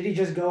that? Did he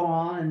just go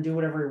on and do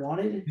whatever he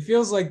wanted? It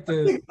feels like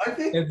the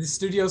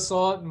studio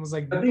saw it and was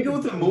like, I think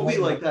with a movie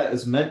like that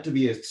is meant to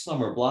be a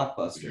summer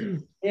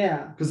blockbuster.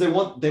 Yeah. Because they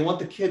want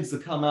the kids to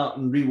come out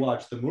and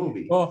rewatch the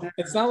movie. Well,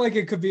 it's not like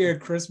it could be a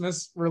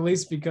Christmas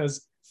release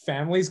because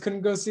families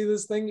couldn't go see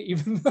this thing,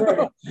 even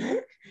though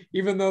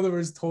there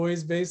was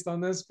toys based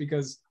on this,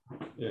 because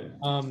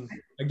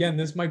again,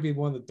 this might be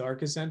one of the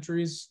darkest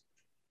entries.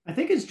 I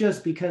think it's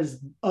just because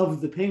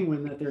of the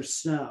penguin that there's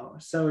snow.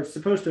 So it's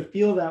supposed to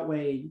feel that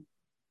way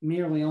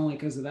merely only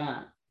because of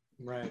that.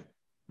 Right.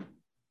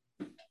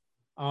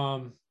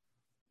 But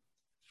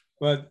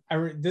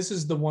this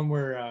is the one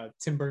where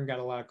Tim Burton got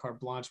a lot of carte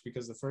blanche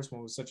because the first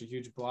one was such a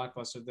huge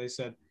blockbuster. They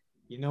said,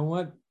 you know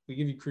what? We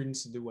give you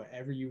credence to do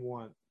whatever you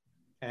want.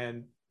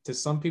 And to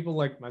some people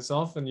like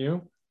myself and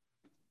you,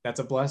 that's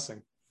a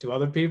blessing. To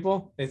other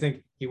people, they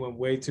think he went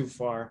way too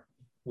far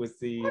with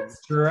the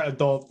mature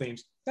adult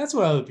themes. That's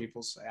what other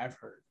people say. I've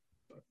heard.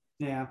 But.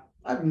 Yeah.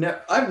 I've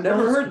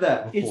never heard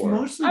that before. It's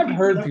mostly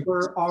people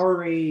were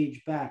our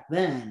age back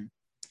then,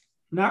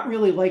 not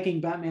really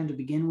liking Batman to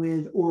begin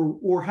with,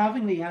 or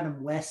having the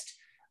Adam West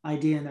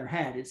idea in their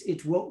head.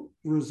 It's what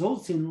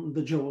results in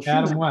the Joel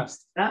Adam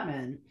West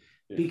Batman,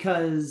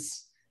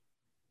 because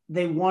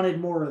they wanted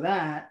more of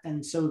that,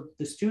 and so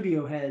the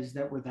studio heads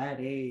that were that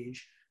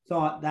age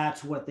thought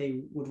that's what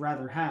they would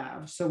rather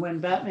have. So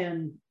when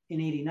Batman in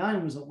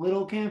 '89 was a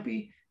little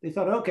campy, they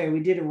thought, okay,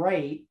 we did it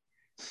right,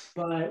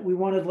 but we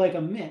wanted like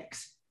a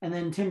mix. and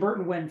then Tim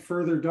Burton went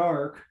further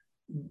dark.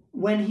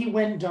 When he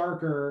went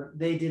darker,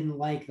 they didn't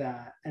like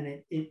that,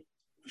 and it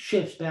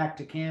shifts back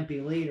to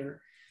campy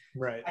later.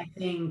 Right. I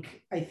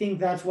think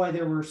that's why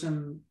there were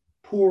some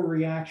poor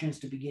reactions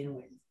to begin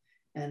with,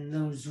 and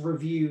those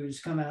reviews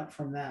come out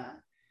from that.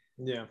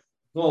 Yeah.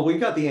 Well, we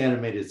got the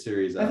animated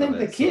series. I think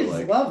the kids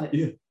love it.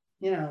 Yeah.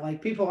 You know,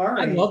 like people are.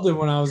 I loved it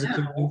when I was a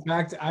kid. In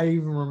fact, I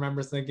even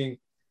remember thinking,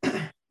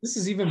 this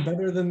is even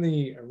better than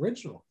the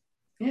original.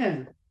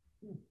 Yeah.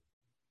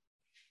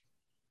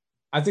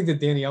 I think that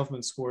Danny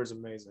Elfman's score is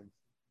amazing.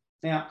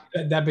 Yeah.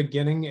 That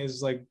beginning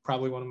is like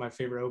probably one of my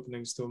favorite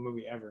openings to a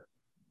movie ever.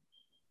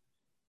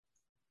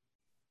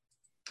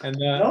 And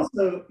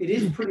also, it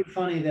is pretty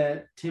funny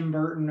that Tim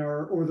Burton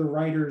or the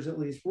writers, at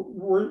least,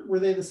 were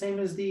they the same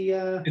as the?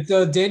 It's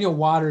Daniel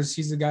Waters.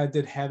 He's the guy that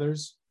did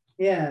Heathers.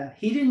 Yeah,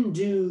 he didn't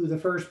do the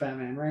first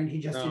Batman, right? He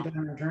just did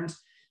Batman Returns.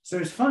 So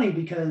it's funny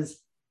because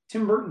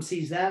Tim Burton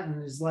sees that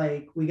and is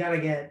like, "We got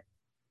to get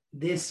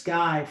this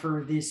guy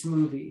for this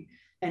movie,"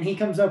 and he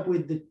comes up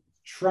with the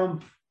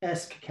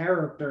Trump-esque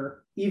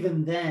character.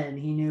 Even then,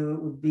 he knew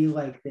it would be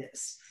like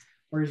this,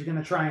 where he's going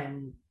to try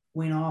and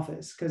win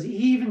office, because he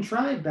even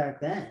tried back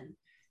then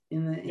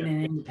in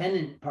an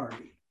independent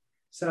party.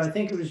 So I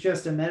think it was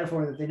just a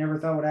metaphor that they never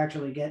thought would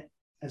actually get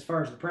as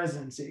far as the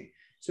presidency.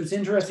 So it's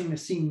interesting to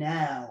see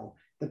now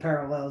the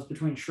parallels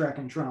between Shrek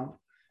and Trump.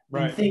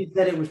 Right. And think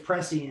that it was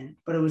prescient,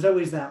 but it was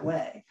always that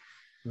way.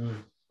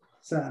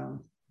 So,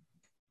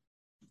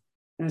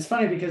 and it's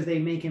funny because they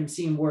make him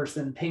seem worse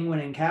than Penguin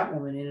and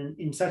Catwoman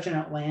in such an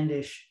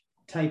outlandish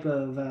type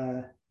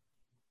of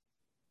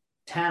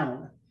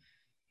town.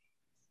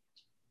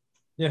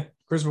 Yeah,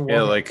 Christopher Walken.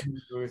 Yeah, like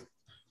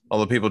all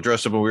the people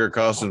dressed up in weird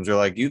costumes are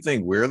like, you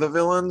think we're the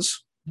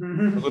villains?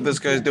 Look what this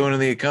guy's doing in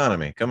the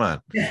economy. Come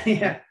on.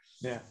 Yeah.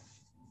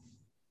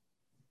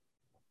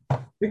 I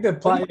think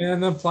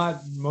the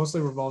plot mostly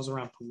revolves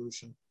around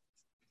pollution.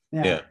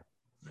 Yeah.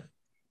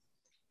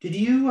 Did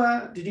you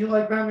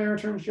like Batman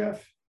Returns,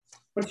 Jeff?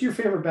 What's your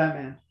favorite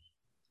Batman?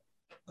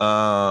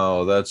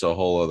 Oh, that's a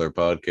whole other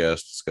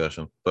podcast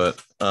discussion.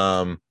 But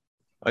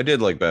I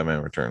did like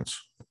Batman Returns.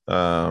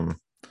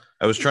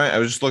 I was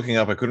just looking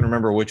up. I couldn't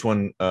remember which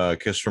one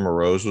Kiss from a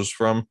Rose was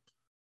from.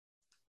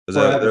 Was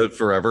that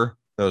Forever?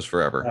 That was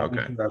Forever.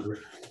 Okay. Forever.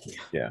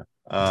 Yeah.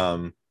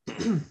 No,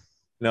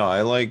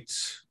 I like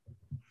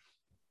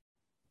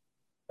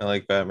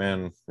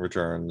Batman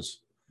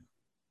Returns.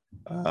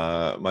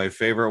 My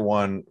favorite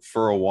one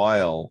for a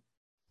while,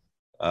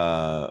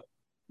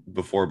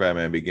 before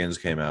Batman Begins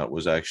came out,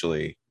 was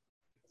actually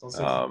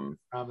Robin.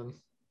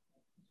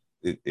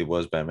 It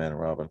was Batman and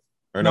Robin.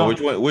 Or no,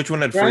 which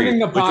one had Freeze?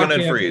 Which one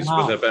had Freeze?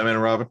 Was that Batman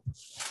and Robin?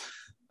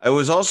 I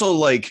was also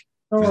like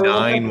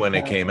 9 when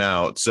it came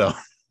out, so.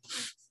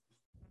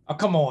 Oh,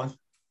 come on.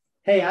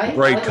 Hey, I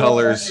bright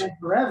colors Batman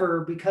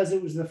Forever because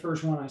it was the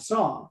first one I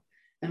saw.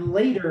 And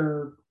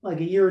later, like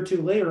a year or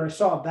two later, I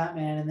saw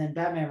Batman and then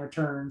Batman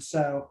Returns.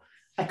 So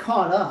I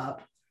caught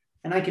up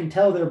and I can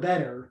tell they're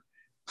better.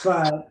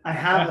 But I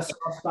have a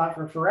soft spot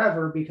for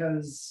Forever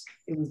because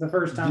it was the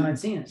first time I'd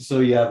seen it. So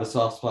you have a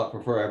soft spot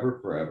for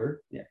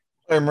Forever? Yeah.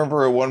 I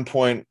remember at one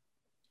point,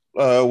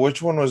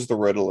 which one was the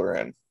Riddler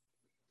in?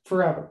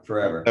 Forever.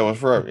 That was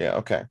Forever. Yeah.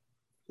 Okay.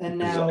 And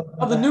now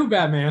the new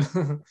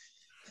Batman.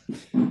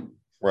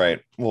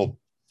 Right. Well,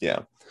 yeah.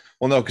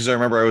 Well, no, because I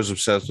remember I was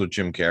obsessed with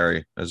Jim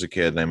Carrey as a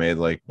kid, and I made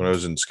when I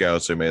was in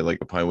Scouts, I made like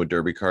a Pinewood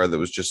Derby card that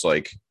was just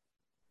like,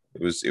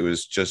 it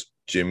was just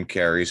Jim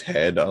Carrey's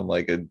head on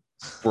like a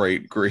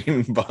bright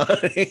green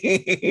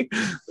body.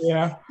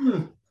 Yeah.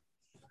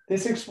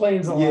 This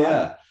explains a lot.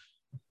 Yeah.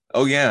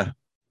 Oh yeah.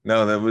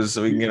 No, that was,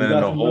 we can get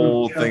into a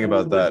whole thing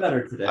about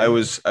that. I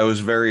was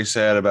very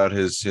sad about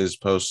his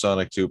post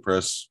Sonic 2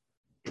 press,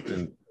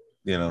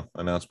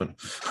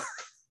 announcement.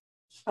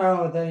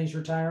 Oh, that he's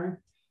retiring?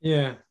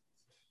 Yeah.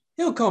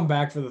 He'll come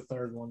back for the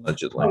third one.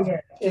 Allegedly.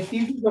 Okay. If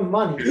you give him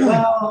money.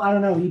 Well, I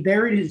don't know. He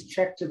buried his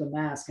check to the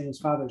mask in his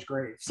father's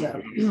grave.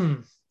 So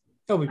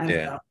he'll be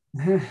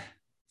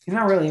He's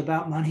not really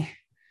about money.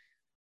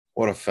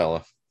 What a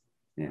fella.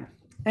 Yeah.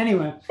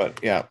 Anyway. But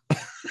yeah.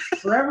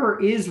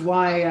 Forever is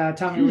why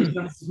Tommy Lee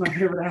Jones is my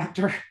favorite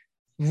actor.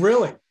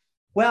 Really?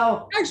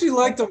 Well, I actually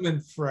liked him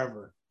in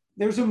Forever.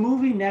 There's a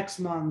movie next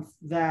month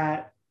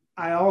that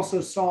I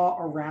also saw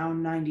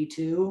around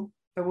 92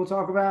 that we'll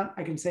talk about.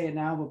 I can say it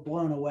now, but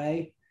Blown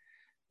Away.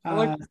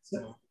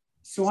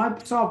 So I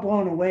saw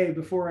Blown Away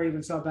before I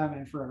even saw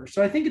Batman Forever.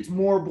 So I think it's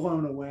more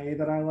Blown Away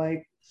that I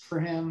like for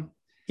him.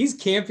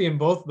 He's campy in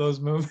both those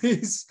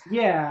movies.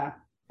 Yeah.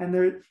 And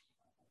there's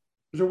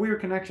a weird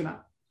connection.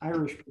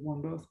 Irish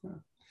won both. So.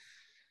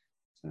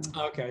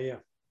 Okay, yeah.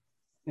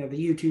 Yeah,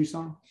 the U2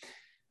 song.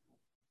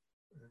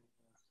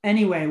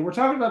 Anyway, we're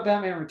talking about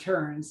Batman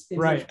Returns.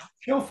 Right.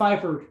 Michelle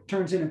Pfeiffer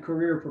turns in a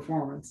career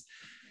performance.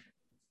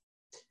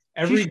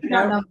 Every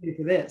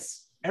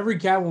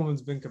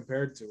Catwoman's been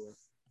compared to her.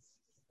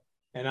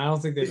 And I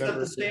don't think they've ever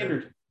the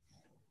standard.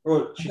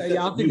 I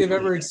don't think they've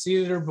ever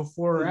exceeded her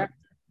before or after.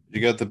 You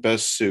got the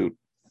best suit.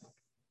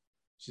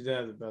 She did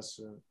have the best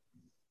suit.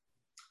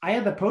 I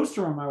had the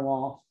poster on my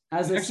wall.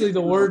 Actually,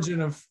 the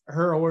origin of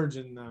her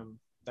origin,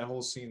 that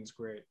whole scene's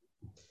great.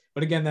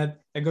 But again, that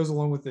goes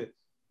along with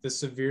the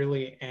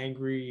severely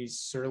angry,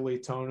 surly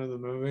tone of the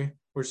movie,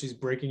 where she's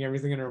breaking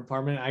everything in her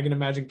apartment. I can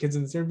imagine kids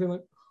in the theater being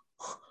like,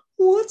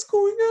 "What's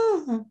going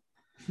on?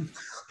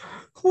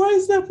 Why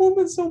is that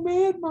woman so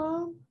mad,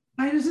 Mom?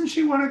 Why doesn't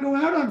she want to go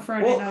out on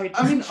Friday night?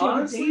 I mean,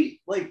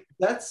 honestly, like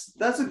that's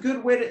a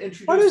good way to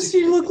introduce. Why does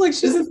she look like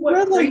she's in the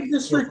red light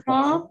district,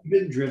 Mom? You've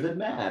been driven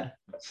mad.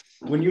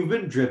 When you've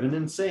been driven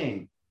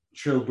insane,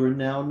 children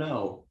now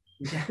know.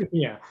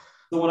 Yeah.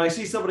 So when I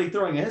see somebody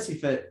throwing a hissy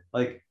fit,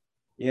 like,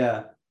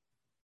 yeah.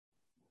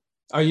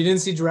 Oh, you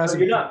didn't see Jurassic?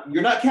 You're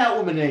not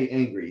Catwoman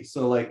angry,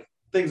 so like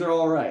things are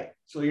all right.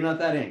 So you're not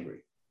that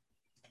angry.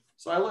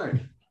 So I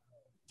learned.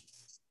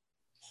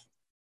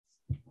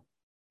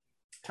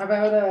 How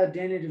about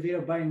Danny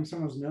DeVito biting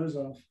someone's nose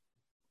off?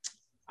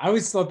 I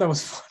always thought that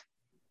was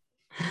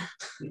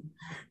fun.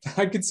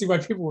 I could see why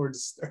people were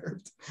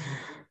disturbed.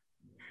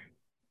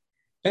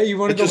 Hey, you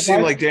want to go just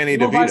seemed like Danny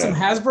DeVito. Buy some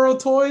Hasbro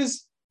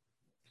toys?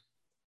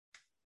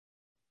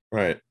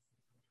 Right.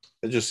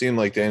 It just seemed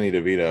like Danny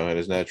DeVito at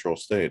his natural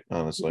state,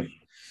 honestly.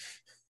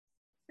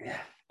 Yeah.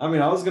 I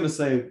mean, I was gonna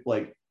say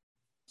like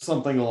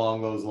something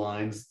along those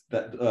lines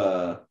that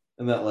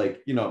and that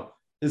like, you know,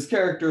 his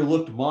character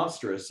looked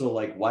monstrous, so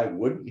like why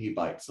wouldn't he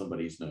bite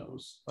somebody's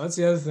nose? Well, that's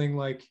the other thing.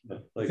 Like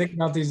think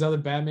about these other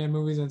Batman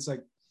movies, and it's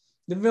like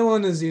the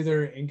villain is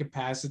either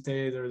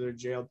incapacitated or they're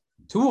jailed.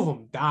 Two of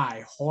them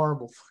die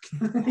horrible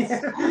fucking.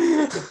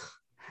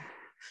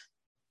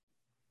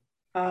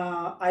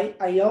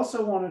 I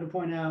also wanted to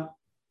point out,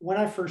 when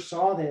I first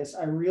saw this,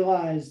 I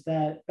realized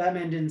that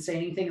Batman didn't say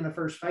anything in the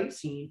first fight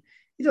scene.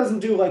 He doesn't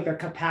do like a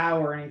kapow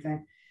or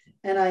anything.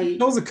 And I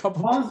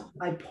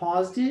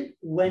paused it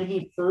when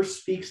he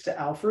first speaks to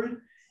Alfred.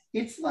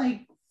 It's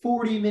like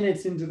 40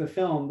 minutes into the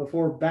film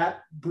before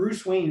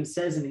Bruce Wayne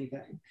says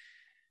anything.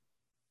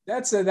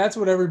 That's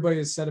what everybody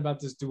has said about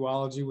this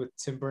duology with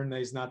Tim Burton, that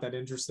he's not that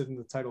interested in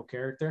the title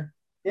character.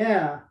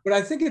 Yeah. But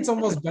I think it's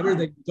almost better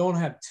they don't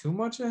have too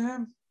much of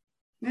him.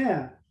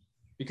 Yeah.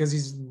 Because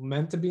he's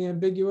meant to be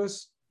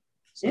ambiguous.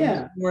 So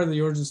yeah. More of the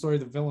origin story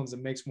of the villains,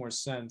 it makes more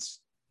sense.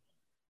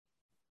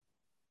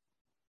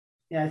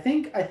 Yeah, I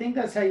think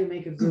that's how you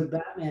make a good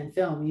Batman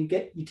film. You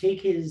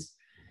take his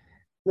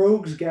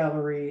rogues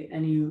gallery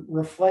and you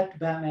reflect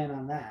Batman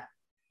on that.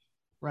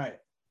 Right.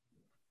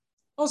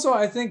 Also,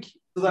 I think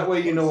so that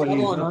way you know what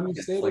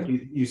he's doing. Like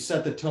you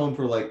set the tone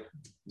for like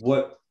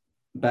what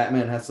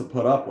Batman has to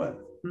put up with.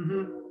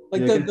 Mm-hmm.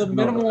 Like the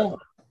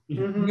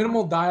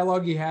minimal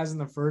dialogue he has in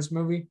the first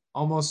movie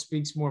almost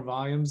speaks more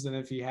volumes than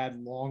if he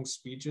had long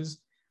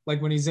speeches.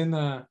 Like when he's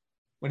when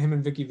him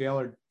and Vicky Vale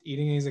are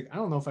eating, and he's like, "I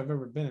don't know if I've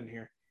ever been in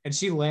here." And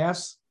she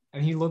laughs,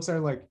 and he looks at her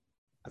like,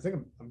 "I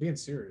think I'm being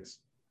serious."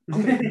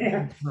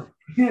 Yeah.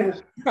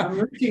 I'm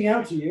reaching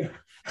out to you.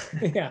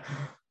 Yeah.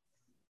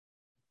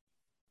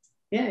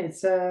 Yeah,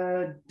 it's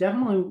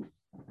definitely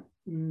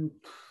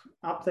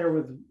up there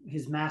with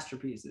his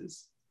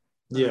masterpieces.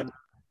 Yeah.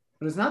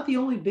 But it's not the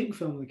only big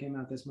film that came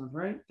out this month,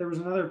 right? There was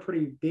another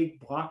pretty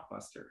big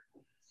blockbuster.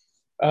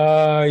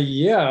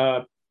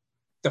 Yeah.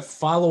 The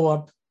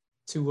follow-up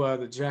to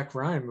the Jack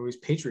Ryan movies,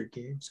 Patriot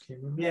Games,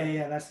 came out.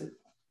 Yeah, that's it.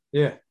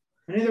 Yeah.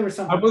 I knew there was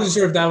something. I wasn't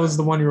sure if that was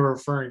the one you were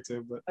referring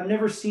to, but I've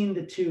never seen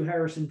the two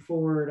Harrison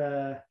Ford.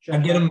 I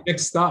get them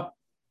mixed up.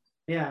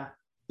 Yeah.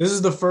 This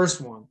is the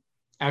first one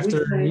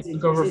after he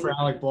took over for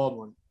Alec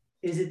Baldwin.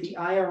 Is it the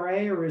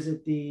IRA or is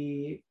it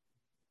the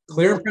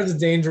Clear and Present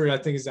Danger? I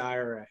think is the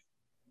IRA.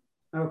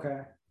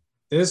 Okay.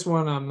 This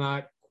one I'm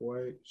not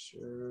quite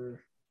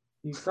sure.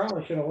 You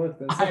probably should have looked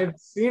this. I've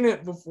seen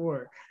it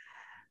before.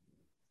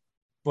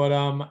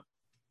 But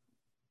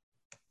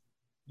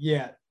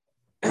yeah.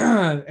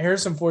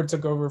 Harrison Ford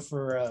took over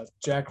for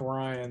Jack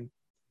Ryan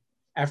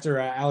after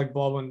Alec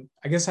Baldwin,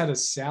 I guess, had a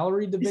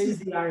salary debate. This is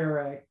the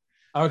IRA.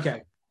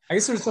 Okay. I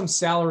guess there's some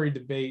salary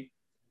debate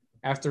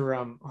after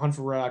Hunt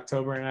for Red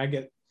October, and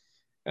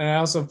I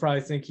also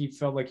probably think he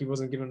felt like he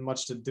wasn't given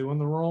much to do in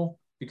the role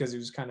because he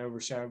was kind of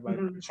overshadowed by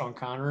Sean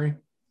Connery.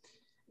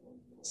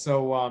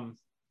 So,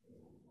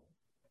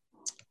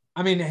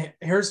 I mean,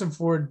 Harrison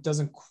Ford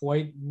doesn't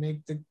quite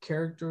make the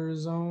character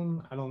his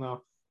own. I don't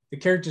know. The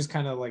character's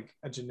kind of like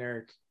a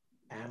generic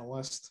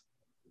analyst.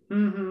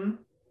 Mm-hmm.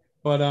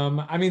 But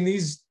I mean,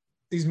 these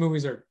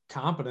movies are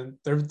competent.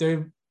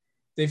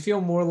 They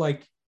feel more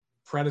like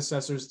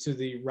predecessors to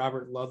the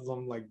Robert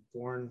Ludlum like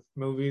Bourne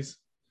movies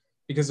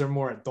because they're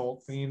more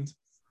adult themed,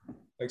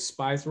 like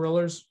spy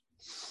thrillers.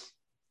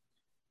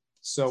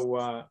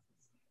 So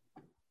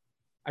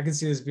I can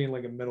see this being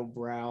like a middle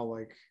brow,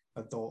 like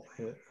adult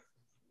hit.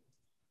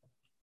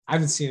 I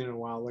haven't seen it in a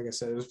while. Like I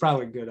said, it was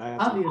probably good.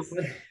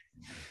 Obviously.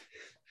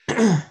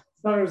 I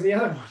thought it was the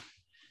other one.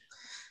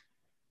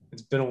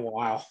 It's been a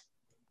while.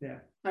 Yeah.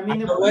 I mean,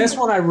 the last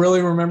one I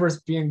really remember as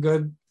being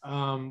good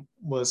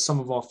was Sum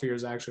of All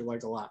Fears. I actually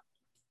liked a lot.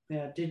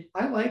 Yeah,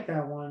 I like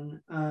that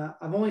one.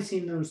 I've only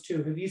seen those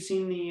two. Have you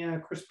seen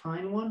the Chris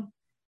Pine one?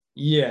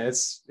 Yeah,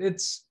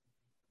 it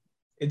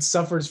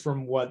suffers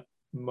from what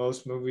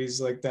most movies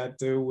like that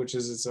do, which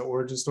is it's an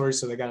origin story,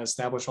 so they got to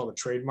establish all the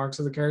trademarks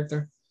of the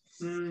character.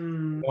 They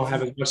don't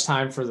have as much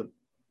time for the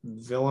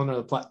villain or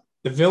the plot.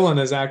 The villain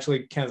is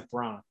actually Kenneth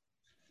Branagh.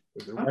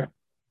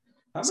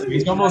 So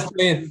he's almost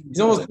playing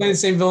the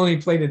same villain he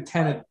played in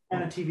Tenet.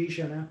 On a TV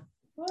show now.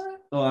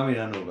 What? Oh, I mean,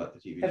 I know about the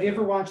TV. Have you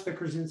ever watched the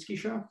Krasinski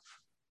show?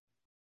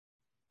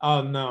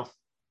 Oh no,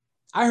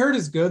 I heard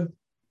it's good.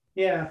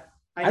 Yeah,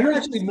 I'm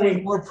actually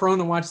more prone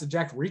to watch the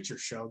Jack Reacher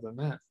show than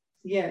that.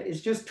 Yeah,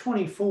 it's just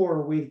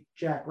 24 with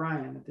Jack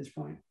Ryan at this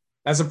point.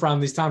 That's the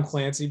problem. These Tom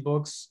Clancy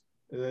books,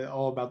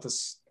 all about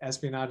this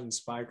espionage and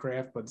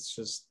spycraft, but it's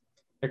just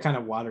they're kind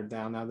of watered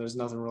down now. There's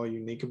nothing really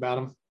unique about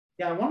them.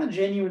 Yeah, I want a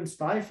genuine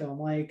spy film.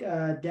 Like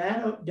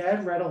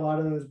Dad read a lot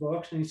of those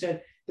books, and he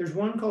said there's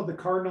one called The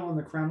Cardinal and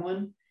the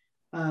Kremlin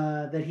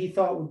that he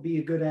thought would be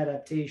a good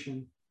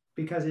adaptation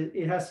because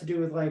it has to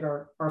do with like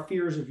our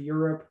fears of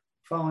Europe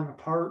falling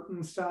apart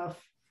and stuff.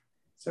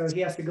 So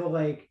he has to go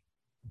like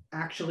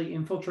actually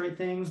infiltrate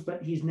things,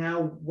 but he's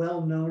now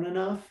well known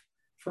enough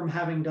from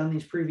having done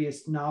these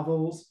previous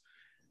novels,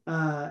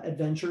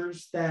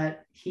 adventures,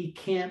 that he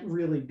can't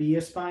really be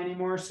a spy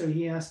anymore. So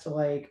he has to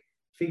like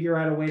figure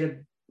out a way to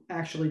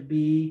actually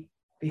be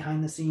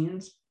behind the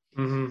scenes.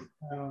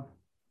 Mm-hmm.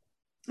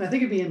 I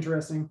think it'd be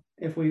interesting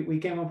if we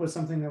came up with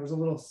something that was a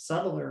little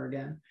subtler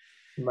again.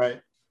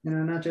 Right. You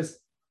know, not just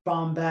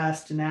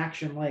bombast and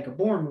action like a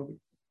Bourne movie.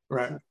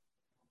 Right.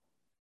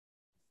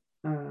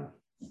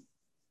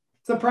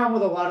 It's the problem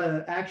with a lot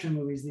of action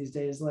movies these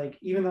days. Like,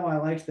 even though I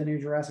liked the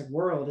new Jurassic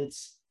World,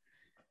 it's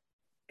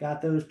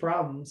got those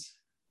problems.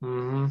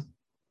 Mm-hmm.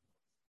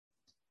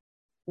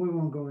 We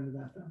won't go into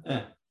that though.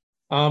 Yeah.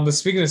 But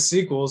speaking of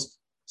sequels,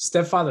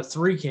 Stepfather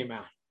 3 came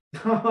out.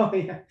 Oh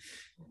yeah.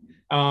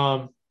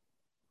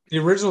 The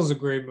original is a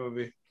great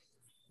movie.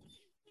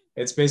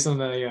 It's based on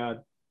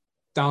the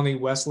Donnie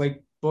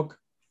Westlake book,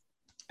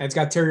 and it's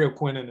got Terry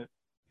O'Quinn in it.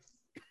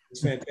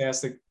 It's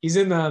fantastic. He's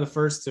in the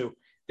first two.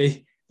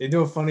 They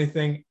do a funny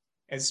thing.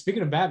 And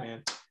speaking of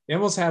Batman, they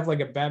almost have like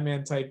a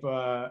Batman type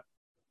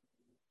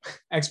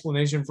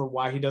explanation for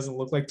why he doesn't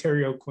look like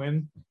Terry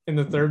O'Quinn in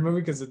the third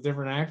movie, because it's a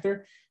different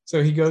actor.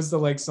 So he goes to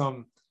like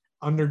some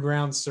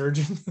underground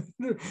surgeon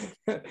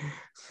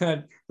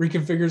that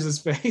reconfigures his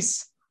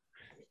face.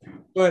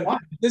 But at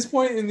this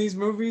point in these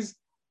movies,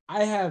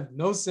 I have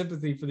no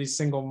sympathy for these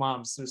single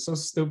moms. They're so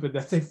stupid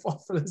that they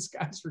fall for this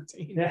guy's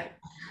routine. Yeah.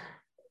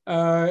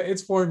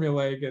 It's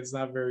formulaic. It's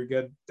not very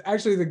good.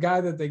 Actually, the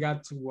guy that they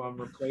got to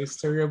replace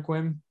Terry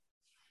O'Quinn,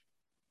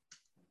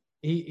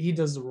 he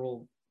does the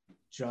role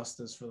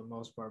justice for the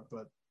most part.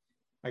 But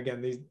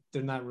again,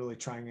 they're not really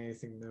trying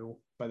anything new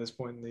by this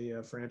point in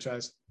the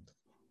franchise.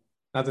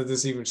 Not that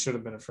this even should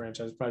have been a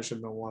franchise. Probably should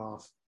have been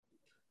one-off.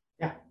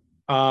 Yeah.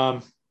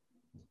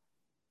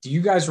 Do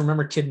you guys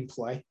remember Kid and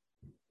Play?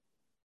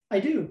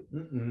 I do.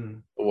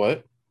 Mm-mm.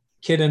 What?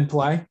 Kid and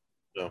Play?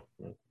 No.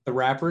 The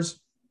rappers?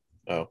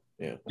 Oh,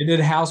 yeah. They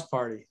did House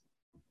Party.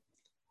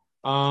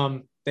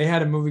 They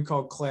had a movie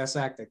called Class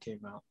Act that came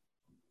out.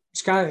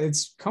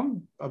 It's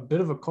come a bit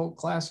of a cult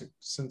classic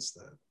since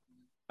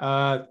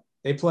then.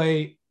 They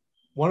play,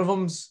 one of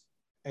them's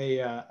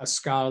a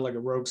scholar, like a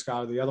rogue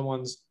scholar. The other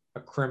one's a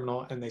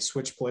criminal, and they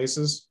switch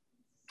places.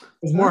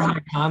 It's more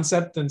high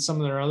concept than some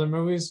of their other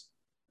movies.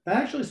 That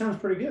actually sounds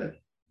pretty good.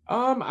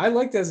 I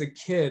liked it as a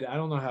kid. I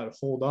don't know how to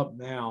hold up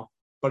now,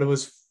 but it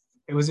was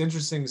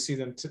interesting to see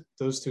them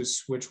those two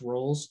switch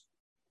roles.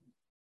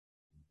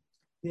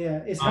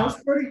 Yeah, is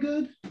House Party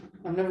good?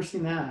 I've never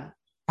seen that.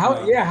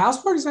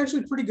 House Party is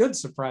actually pretty good,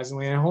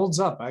 surprisingly, and it holds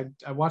up.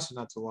 I watched it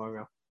not too long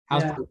ago.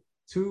 House Party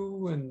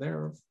 2 and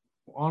there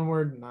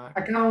onward.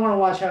 I kind of want to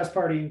watch House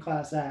Party in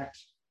Class Act.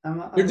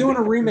 They're doing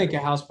a remake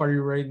of House Party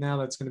right now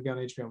that's going to be on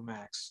HBO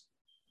Max.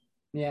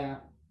 Yeah.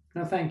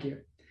 No, thank you.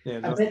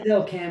 Yeah, I bet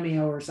they'll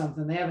cameo or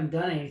something. They haven't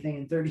done anything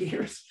in 30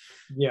 years.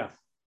 Yeah.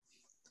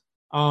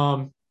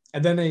 And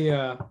then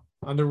a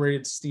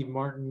underrated Steve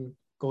Martin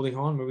Goldie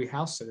Hawn movie,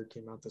 House Sitter,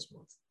 came out this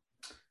month.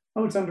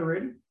 Oh, it's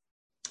underrated?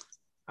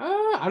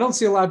 I don't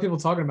see a lot of people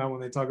talking about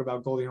when they talk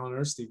about Goldie Hawn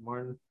or Steve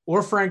Martin,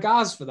 or Frank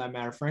Oz for that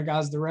matter. Frank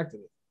Oz directed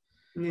it.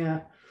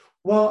 Yeah.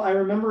 Well, I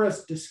remember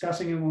us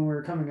discussing it when we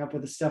were coming up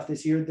with the stuff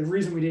this year. The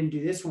reason we didn't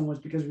do this one was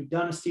because we'd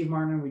done a Steve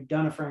Martin and we'd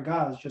done a Frank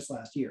Oz just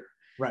last year.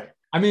 Right.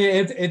 I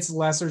mean, it's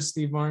lesser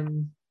Steve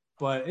Martin,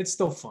 but it's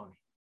still funny.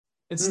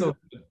 It's still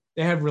good.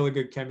 They have really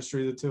good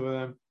chemistry, the two of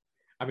them.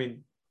 I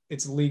mean,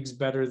 it's leagues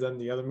better than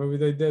the other movie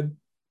they did,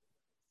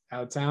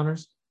 Out of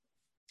Towners.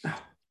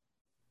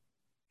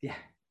 Yeah.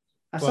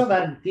 I saw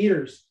that in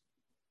theaters.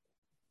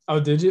 Oh,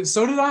 did you?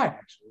 So did I,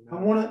 actually.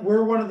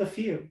 We're one of the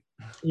few.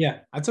 Yeah,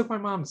 I took my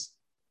mom's.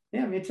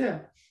 Yeah, me too.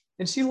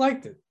 And she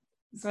liked it.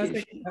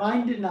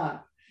 Mine did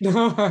not.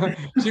 No,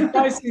 she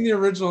probably seen the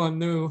original and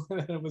knew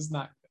that it was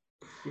not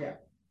good. Yeah.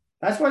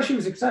 That's why she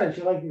was excited.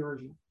 She liked the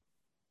original.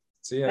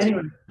 So yeah,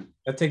 anyway,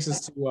 that takes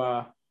us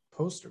to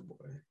Poster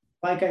Boy.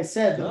 Like I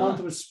said, the month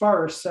was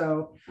sparse,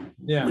 so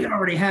yeah, we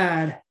already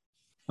had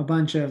a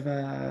bunch of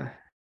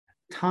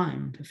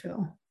time to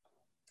fill.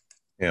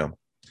 Yeah.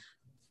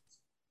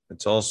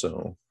 It's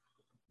also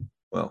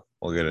Well,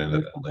 we'll get into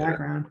that later.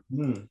 Background.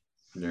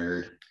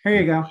 Nerd.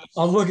 Here you go.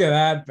 I'll look at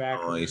that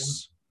background.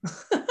 Nice.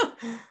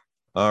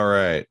 All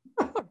right.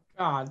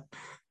 God.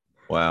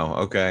 Wow.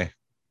 Okay.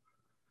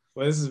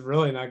 Well, this is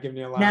really not giving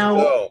you a lot.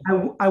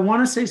 Now, I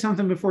want to say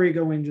something before you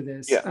go into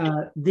this.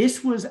 Yeah.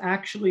 This was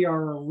actually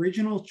our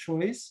original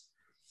choice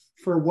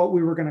for what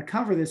we were going to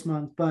cover this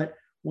month. But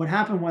what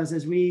happened was,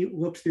 as we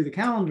looked through the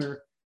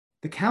calendar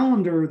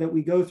that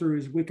we go through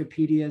is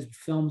Wikipedia's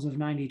films of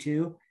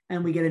 92,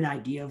 and we get an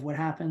idea of what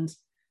happens,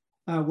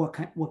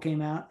 what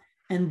came out.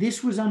 And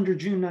this was under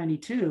June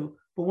 92.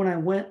 But when I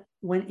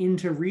went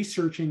into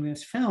researching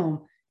this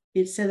film,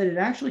 it said that it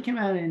actually came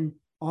out in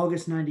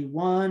August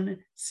 91,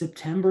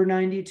 September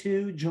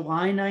 92,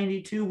 July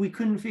 92. We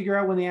couldn't figure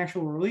out when the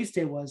actual release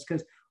date was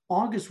because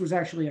August was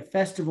actually a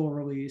festival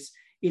release.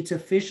 It's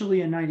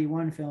officially a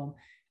 91 film.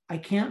 I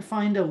can't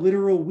find a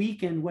literal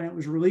weekend when it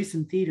was released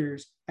in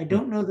theaters. I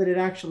don't know that it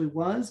actually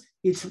was.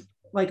 It's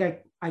like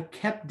I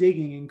kept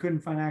digging and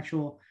couldn't find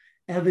actual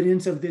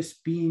evidence of this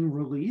being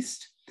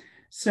released.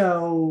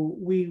 So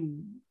we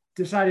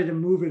decided to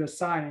move it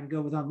aside and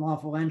go with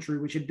Unlawful Entry,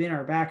 which had been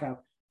our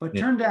backup, but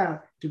turned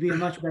out to be a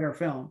much better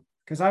film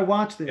because I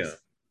watched this.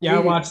 Yeah, I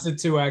watched it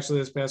too, actually,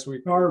 this past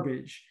week.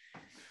 Garbage.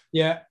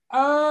 Yeah.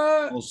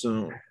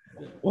 Also,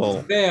 well,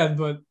 it's bad,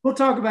 but we'll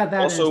talk about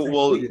that. Also,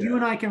 you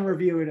and I can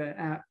review it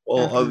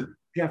after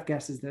Jeff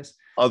guesses this.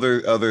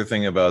 Other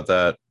thing about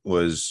that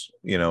was,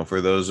 for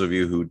those of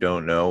you who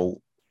don't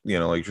know,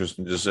 like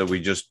Tristan just said,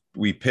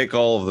 we pick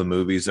all of the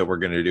movies that we're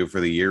going to do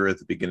for the year at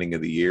the beginning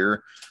of the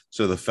year.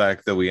 So the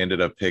fact that we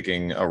ended up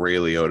picking a Ray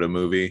Liotta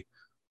movie,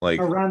 like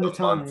around the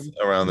time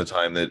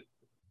that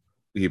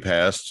he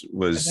passed,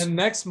 was and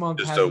next month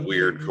just a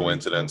weird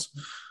coincidence.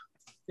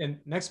 And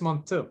next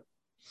month too.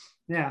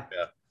 Yeah.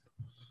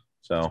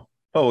 So,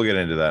 we'll get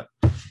into that.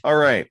 All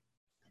right.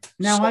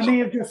 Now, I may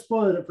have just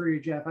spoiled it for you,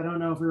 Jeff. I don't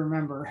know if you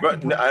remember.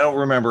 But I don't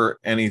remember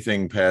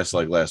anything past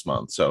like last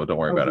month, so don't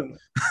worry about it.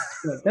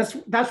 Good.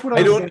 That's what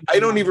I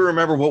don't even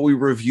remember what we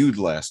reviewed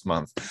last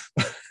month.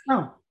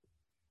 Oh.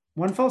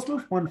 One false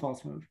move? One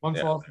false move.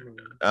 False move.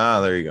 Ah,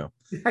 there you go.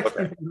 I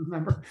can't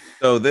remember.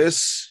 So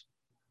this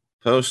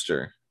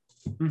poster,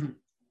 I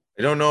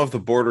don't know if the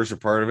borders are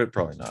part of it.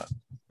 Probably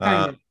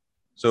not.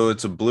 So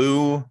it's a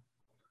blue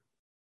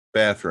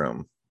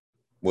bathroom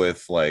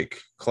with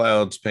like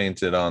clouds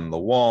painted on the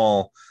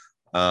wall.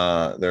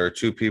 There are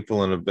two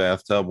people in a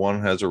bathtub.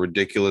 One has a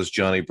ridiculous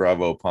Johnny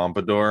Bravo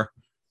pompadour,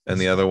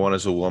 and the other one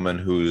is a woman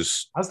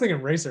who's I was thinking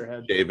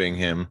Racerhead shaving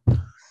him.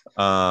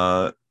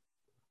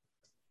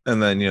 And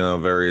then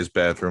various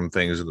bathroom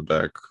things in the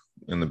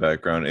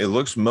background. It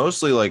looks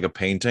mostly like a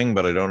painting,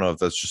 but I don't know if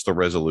that's just the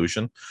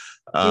resolution.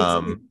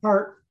 It's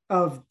part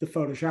of the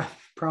Photoshop,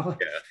 probably.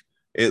 Yeah,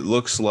 it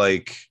looks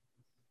like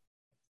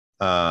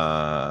it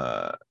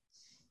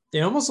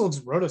almost looks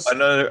Rhoda.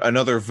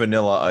 Another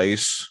Vanilla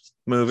Ice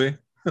movie,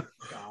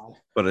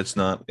 but it's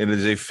not. It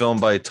is a film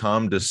by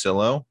Tom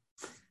DeCillo,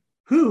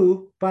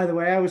 who, by the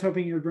way, I was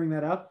hoping you would bring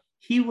that up.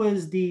 He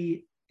was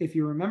if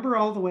you remember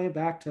all the way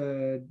back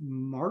to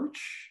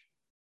March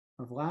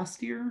of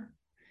last year,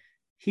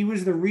 he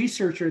was the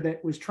researcher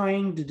that was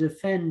trying to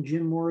defend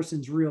Jim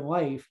Morrison's real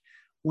life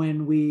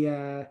when we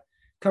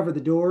covered The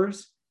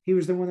Doors. He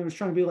was the one that was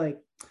trying to be like,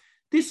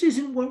 this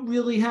isn't what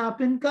really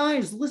happened.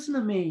 Guys, listen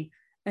to me.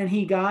 And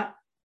he got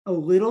a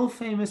little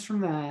famous from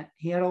that.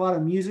 He had a lot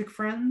of music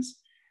friends.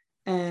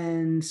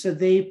 And so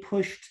they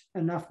pushed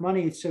enough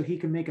money so he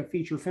could make a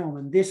feature film.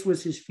 And this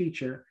was his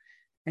feature.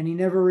 And he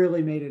never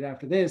really made it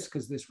after this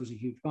because this was a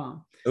huge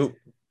bomb. Oh,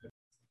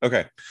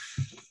 okay.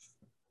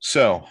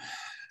 So,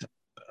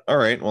 all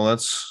right. Well,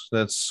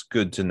 that's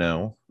good to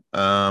know.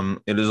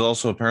 It is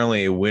also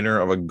apparently a winner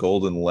of a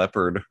Golden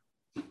Leopard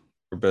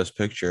for Best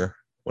Picture,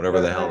 whatever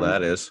the hell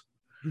that is,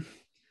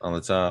 on the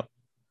top.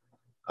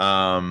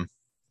 I'm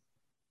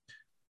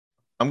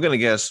gonna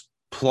guess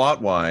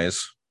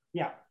plot-wise.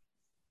 Yeah.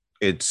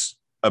 It's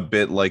a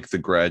bit like The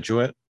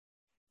Graduate.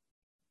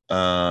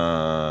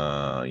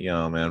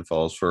 Young man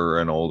falls for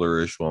an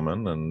older-ish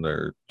woman, and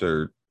they're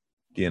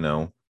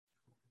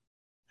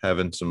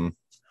having some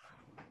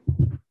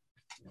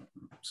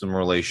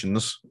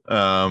relations.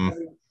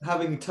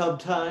 Having tub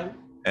time.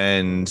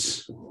 And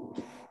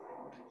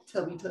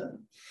tubby time.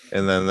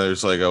 And then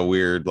there's like a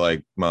weird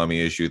like mommy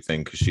issue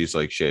thing because she's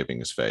like shaving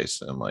his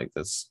face. And I'm like,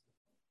 that's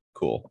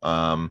cool.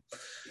 I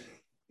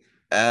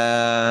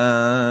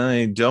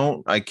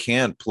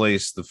can't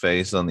place the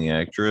face on the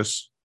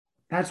actress.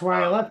 That's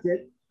why I left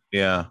it.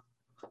 Yeah.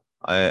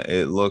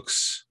 It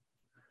looks,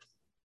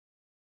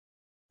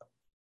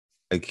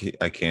 I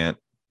can't,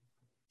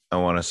 I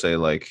want to say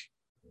like,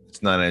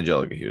 it's not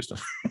Angelica Houston.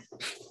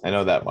 I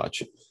know that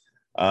much.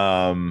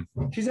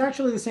 She's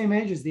actually the same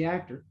age as the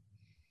actor.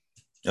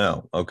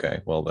 Oh,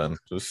 okay. Well then,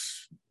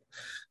 just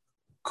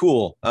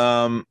cool.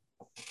 So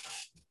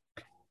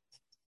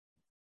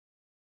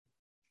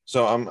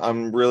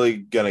I'm really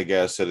gonna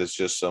guess that it's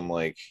just some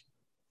like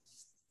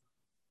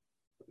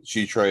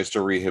she tries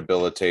to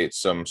rehabilitate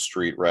some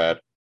street rat.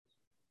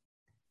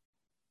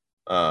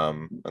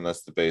 And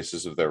that's the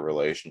basis of their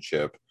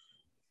relationship.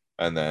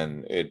 and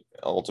then it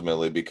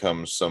ultimately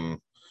becomes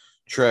some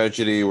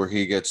tragedy where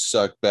he gets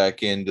sucked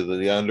back into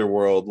the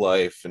underworld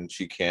life, and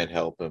she can't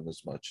help him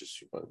as much as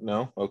she would.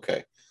 No,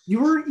 okay.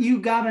 You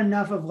got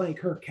enough of like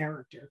her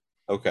character.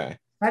 Okay.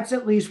 That's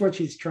at least what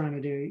she's trying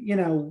to do. You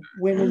know,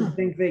 women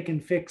think they can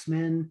fix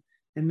men,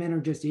 and men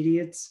are just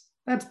idiots.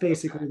 That's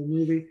basically the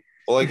movie.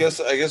 Well, I guess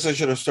I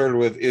should have started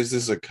with, is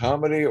this a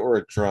comedy or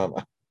a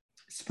drama?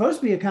 It's supposed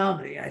to be a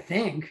comedy, I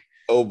think.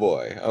 Oh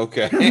boy.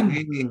 Okay.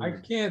 I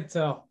can't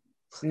tell.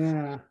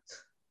 Yeah.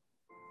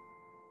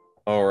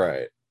 All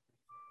right.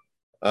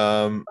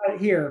 But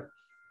here,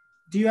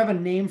 do you have a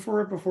name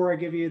for it before I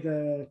give you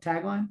the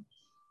tagline?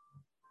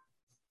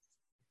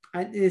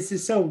 This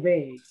is so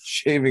vague.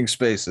 Shaving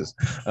spaces.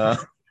 This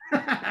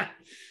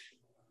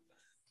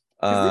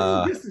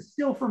is just a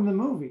still from the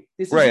movie.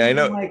 This is right, I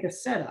know. Like a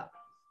setup.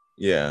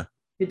 Yeah.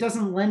 It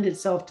doesn't lend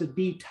itself to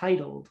be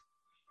titled.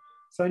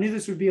 So I knew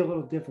this would be a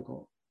little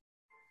difficult.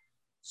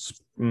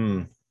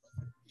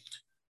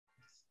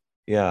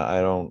 Yeah,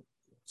 I don't.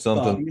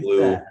 Something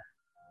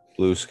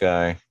blue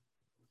sky.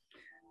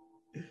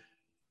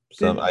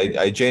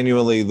 I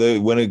genuinely,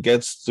 when it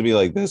gets to be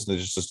like this, and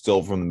it's just a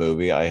still from the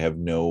movie, I have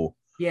no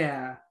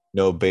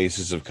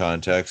basis of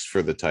context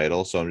for the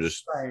title, so I'm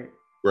just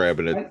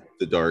grabbing at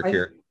the dark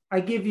here. I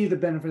give you the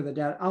benefit of the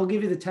doubt. I'll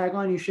give you the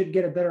tagline. You should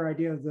get a better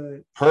idea of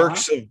the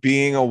perks of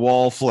being a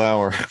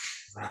wallflower.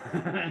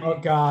 Oh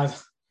God!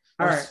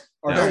 All right,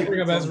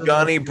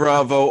 Johnny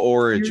Bravo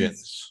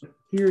origins.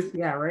 Here's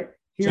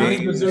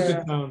Johnny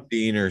Bazooka Tone.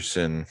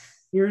 Deanerson.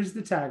 Here's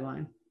the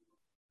tagline.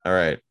 All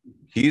right.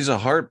 He's a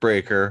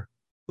heartbreaker,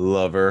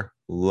 lover,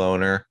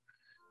 loner.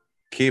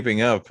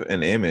 Keeping up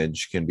an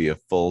image can be a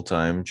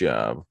full-time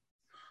job.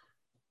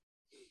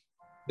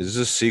 Is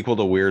this a sequel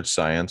to Weird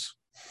Science?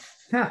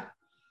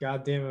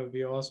 God damn, it would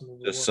be awesome.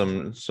 Just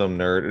some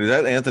nerd. Is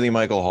that Anthony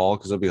Michael Hall?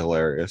 Because that'd be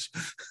hilarious.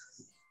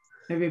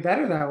 It'd be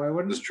better that way,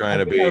 wouldn't it? Just trying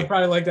to be. I would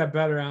probably like that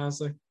better,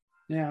 honestly.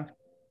 Yeah.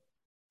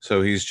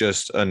 So he's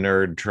just a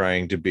nerd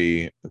trying to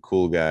be a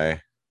cool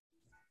guy.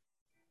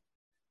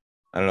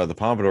 I don't know. The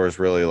Pompadour is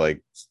really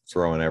like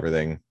throwing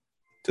everything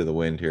to the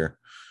wind here.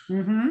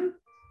 Mm-hmm.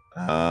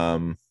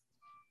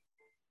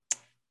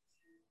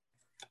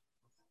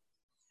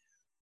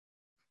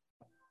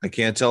 I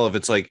can't tell if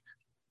it's like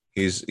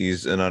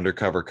he's an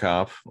undercover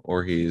cop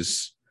or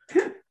he's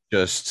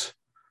just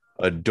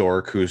a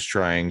dork who's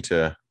trying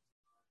to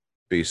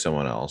be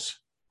someone else.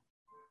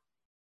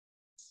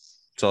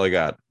 That's all I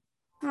got.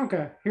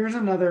 Okay. Here's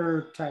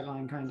another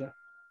tagline, kind of.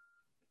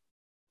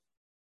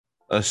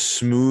 A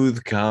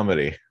smooth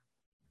comedy.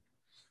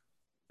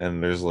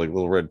 And there's like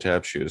little red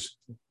tap shoes.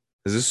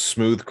 Is this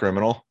Smooth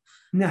Criminal?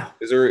 No.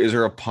 Is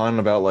there a pun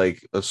about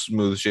like a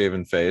smooth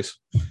shaven face?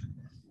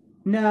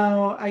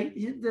 No,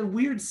 the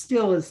weird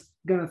still is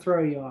gonna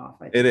throw you off.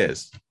 It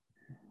is.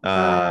 All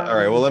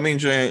right. Well, let me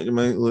hang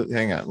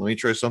on. Let me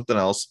try something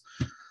else.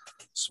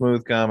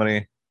 Smooth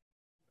comedy.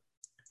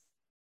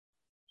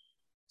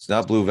 It's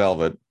not Blue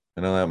Velvet.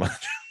 I know that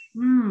much.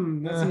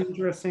 That's an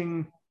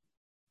interesting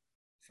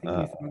thing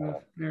you thought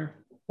of there.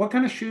 What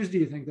kind of shoes do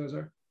you think those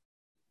are?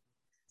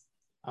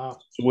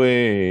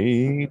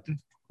 Suede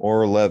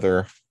or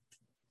leather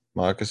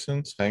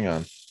moccasins. Hang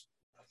on.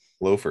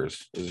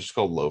 Loafers. Is it just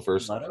called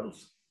loafers?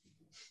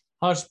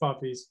 Hush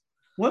puppies.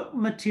 What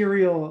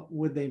material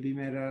would they be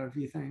made out of,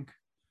 you think?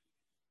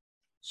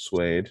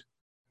 Suede.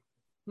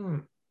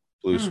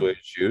 Blue suede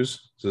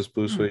shoes. Is this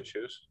blue suede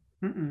shoes?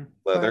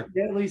 Leather.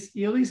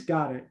 You at least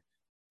got it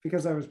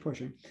because I was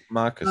pushing.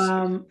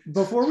 Moccasins.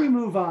 Before we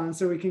move on,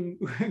 so we can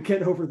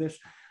get over this,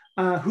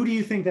 who do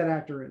you think that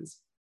actor is?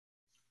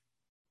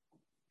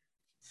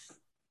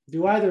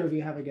 Do either of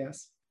you have a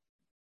guess?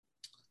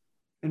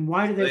 And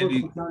why do they look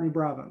like Johnny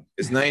Bravo?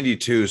 It's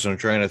 92, so I'm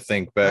trying to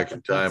think back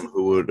in time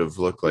who would have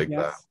looked like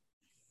that.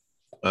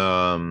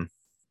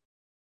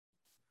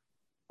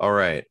 All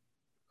right.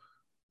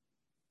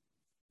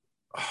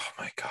 Oh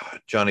my God,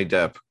 Johnny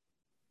Depp.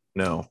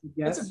 No,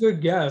 that's a good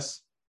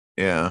guess.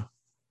 Yeah.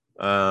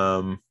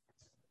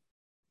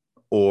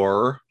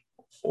 Or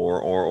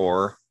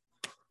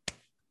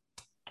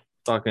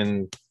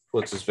fucking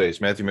what's his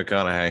face? Matthew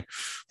McConaughey.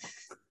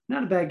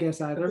 Not a bad guess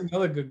either. That's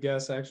another good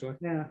guess, actually.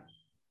 Yeah.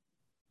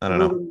 I don't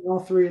know. All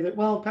three of them.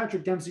 Well,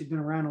 Patrick Dempsey's been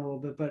around a little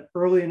bit, but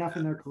early enough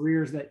in their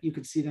careers that you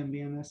could see them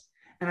be in this.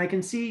 And I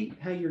can see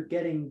how you're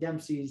getting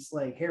Dempsey's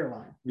like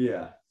hairline.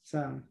 Yeah.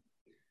 So.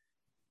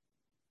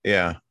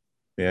 Yeah.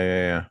 All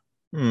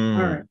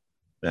right.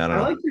 I don't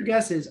know. like your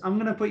guesses. I'm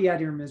gonna put you out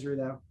of your misery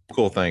though.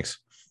 Cool, thanks.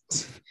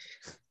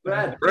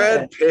 Brad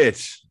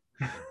Pitt.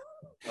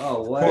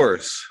 Oh, what? Of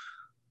course.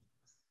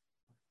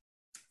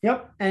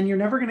 Yep, and you're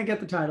never gonna get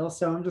the title,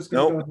 so I'm just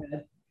gonna go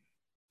ahead.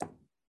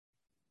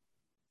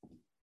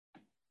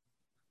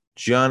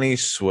 Johnny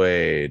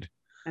Suede.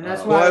 And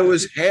that's why I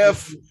was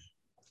half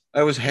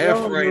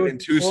right in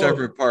two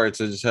separate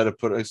parts. I just had to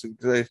put. I said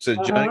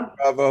Johnny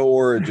Bravo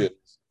origins.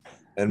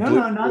 And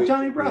no, not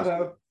Johnny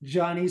Bravo.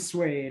 Johnny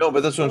Suede. No,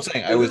 but that's what I'm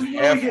saying. I was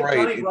half right.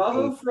 Johnny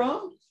Bravo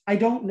from? I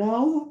don't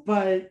know,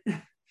 but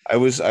I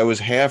was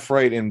half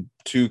right in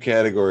 2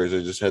 categories.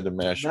 I just had to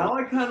mash now. them.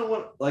 I kind of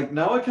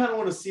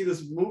want to see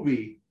this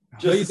movie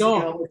just to see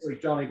how much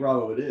like Johnny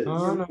Bravo it is.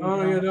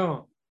 No, you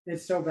don't.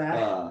 It's so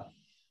bad.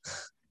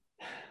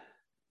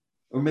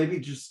 Or maybe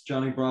just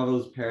Johnny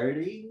Bravo's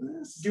parodying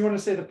this. Do you want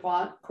to say the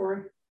plot,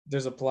 Corey?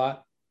 There's a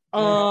plot.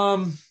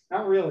 Not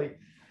really.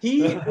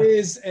 He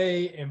is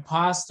a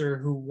imposter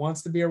who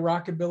wants to be a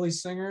rockabilly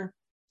singer,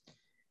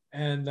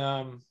 and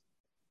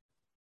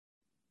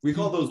we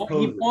call those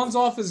poses. He pawns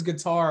off his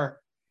guitar,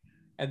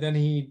 and then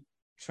he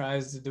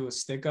tries to do a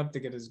stick up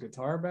to get his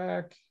guitar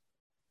back.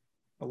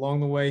 Along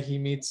the way, he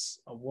meets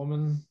a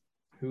woman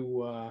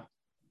who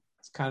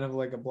is kind of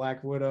like a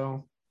Black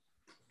Widow,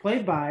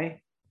 played by.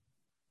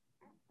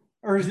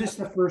 Or is this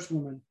the first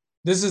woman?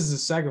 This is the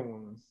second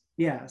woman.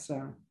 Yeah,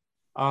 so.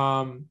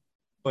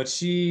 But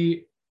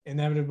she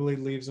inevitably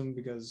leaves him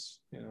because,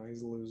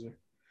 he's a loser.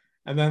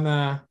 And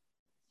then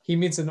he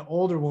meets an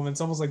older woman.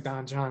 It's almost like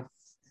Don John,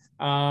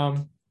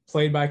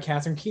 played by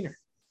Catherine Keener.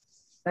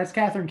 That's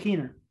Catherine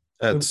Keener.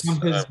 That's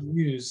his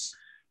muse.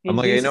 I'm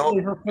like, I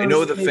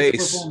know the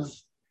face.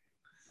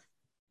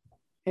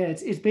 Yeah,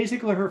 it's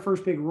basically her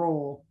first big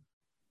role.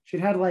 She'd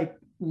had like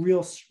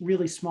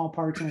really small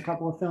parts in a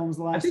couple of films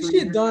the last. I think she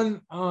had done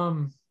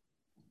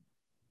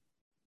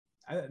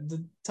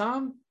the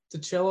Tom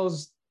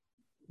DeCello's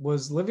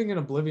was Living in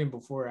Oblivion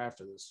before or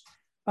after this.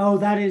 Oh,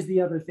 that is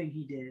the other thing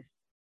he did.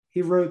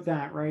 He wrote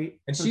that, right?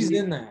 And so she's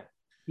in that.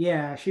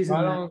 Yeah, she's in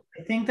that.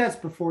 I think that's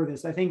before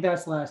this. I think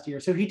that's last year.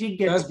 So he did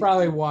get. That's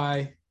probably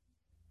why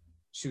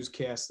she was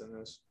cast in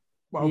this.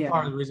 Well,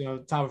 part of the reason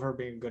on top of her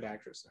being a good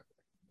actress.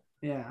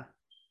 Yeah.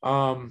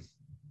 The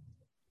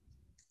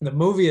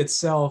movie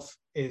itself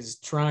is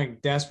trying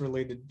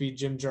desperately to be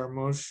Jim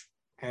Jarmusch,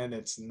 and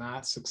it's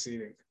not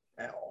succeeding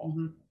at all.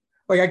 Mm-hmm.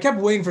 Like, I kept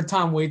waiting for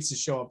Tom Waits to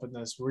show up in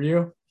this. Were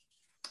you?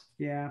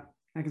 Yeah,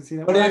 I can see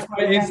that. But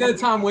instead of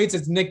Tom Waits,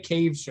 it's Nick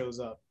Cave shows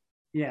up.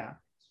 Yeah.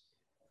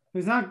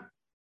 He's not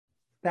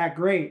that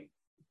great.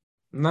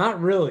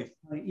 Not really.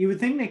 Like, you would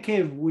think Nick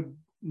Cave would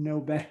know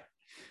better.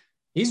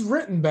 He's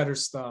written better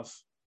stuff.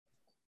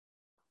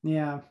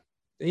 Yeah.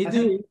 He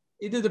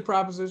did The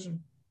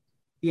Proposition.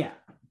 Yeah.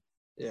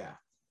 Yeah.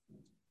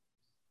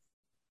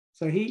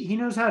 So he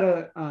knows how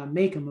to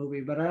make a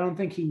movie, but I don't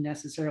think he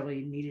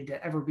necessarily needed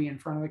to ever be in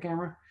front of the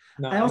camera.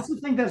 No. I also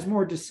think that's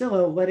more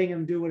DeCillo letting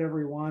him do whatever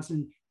he wants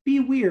and be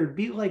weird,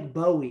 be like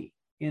Bowie,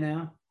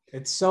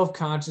 It's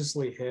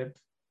self-consciously hip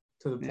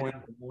to the point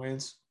of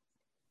annoyance.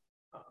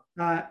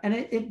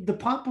 And the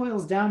plot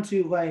boils down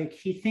to like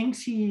he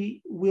thinks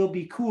he will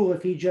be cool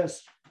if he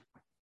just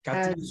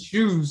got these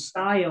shoes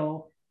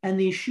style, and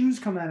these shoes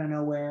come out of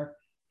nowhere,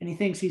 and he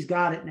thinks he's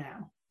got it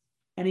now,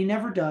 and he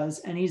never does,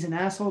 and he's an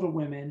asshole to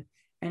women.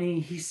 And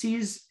he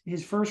sees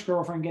his first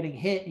girlfriend getting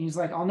hit, and he's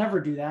like, "I'll never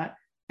do that."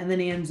 And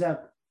then he ends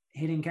up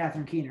hitting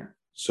Catherine Keener.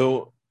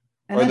 So,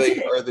 are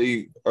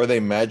they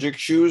magic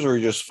shoes, or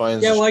he just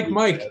finds? Yeah, like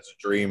Mike. Has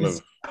a dream of.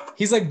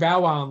 He's like Bow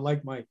Wow and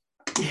like Mike.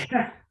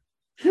 Yeah.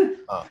 Good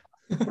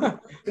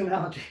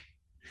analogy.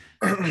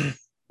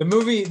 The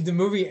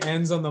movie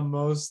ends on the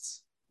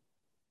most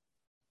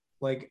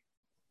like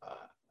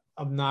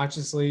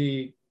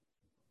obnoxiously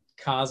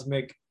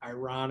cosmic,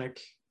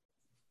 ironic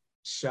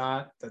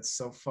shot that's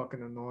so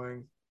fucking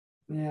annoying.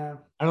 Yeah.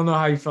 I don't know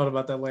how you felt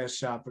about that last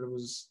shot, but it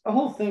was the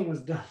whole thing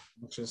was dumb.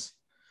 It's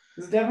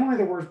definitely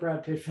the worst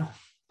Brad Pitt film.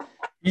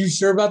 You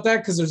sure about that?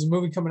 Because there's a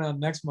movie coming out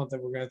next month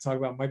that we're going to talk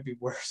about might be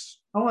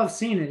worse. Oh, I've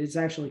seen it. It's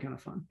actually kind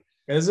of fun.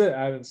 Is it?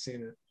 I haven't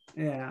seen it.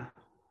 Yeah.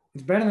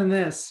 It's better than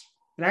this.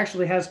 It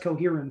actually has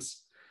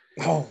coherence.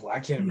 Oh, I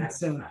can't imagine.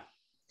 So,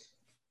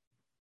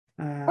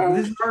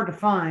 this is hard to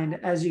find,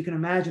 as you can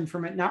imagine,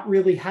 from it not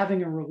really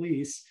having a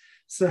release.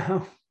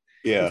 So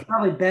yeah, it's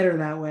probably better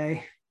that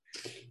way.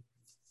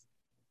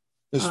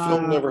 This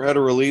film never had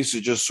a release.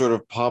 It just sort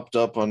of popped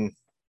up on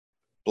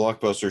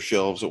Blockbuster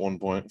shelves at one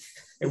point.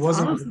 It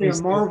wasn't honestly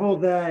a marvel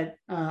that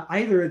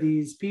either of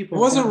these people.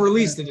 It wasn't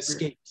released. It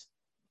escaped.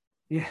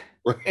 Yeah.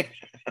 Right.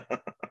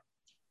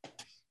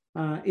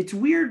 It's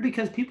weird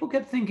because people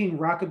kept thinking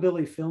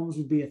rockabilly films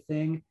would be a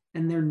thing,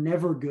 and they're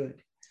never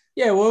good.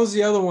 Yeah, what was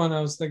the other one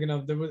I was thinking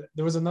of?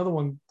 There was another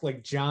one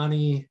like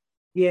Johnny.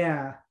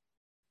 Yeah.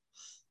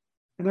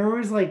 And they're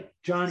always like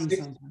Johnny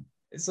something.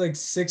 It's like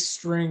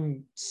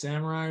 6-String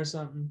Samurai or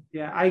something.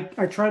 Yeah, I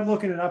tried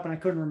looking it up and I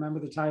couldn't remember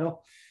the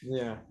title.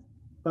 Yeah.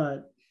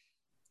 But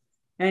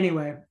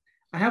anyway,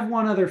 I have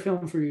one other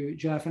film for you,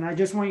 Jeff, and I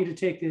just want you to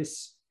take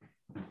this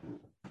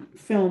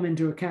film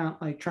into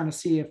account, like trying to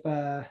see if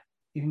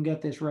you can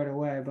get this right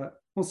away, but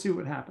we'll see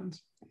what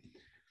happens.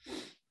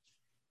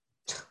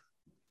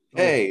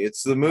 Hey,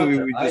 it's the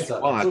movie we just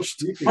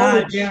watched.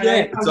 Oh, yeah,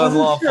 it's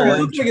Unlawful Entry.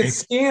 It looks like a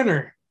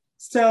scanner.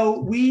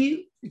 So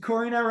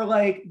Corey and I were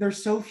like,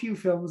 there's so few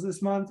films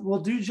this month. We'll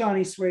do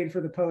Johnny Suede for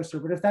the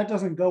poster, but if that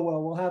doesn't go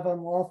well, we'll have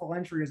Unlawful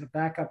Entry as a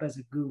backup as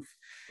a goof.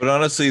 But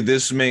honestly,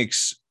 this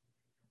makes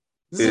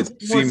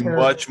it seem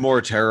much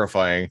more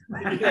terrifying.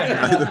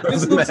 Yeah.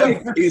 This looks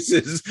like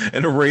faces,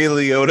 and Ray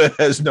Liotta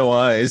has no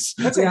eyes.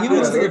 He looks like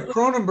a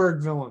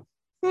Cronenberg villain.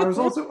 I was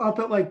also up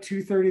at like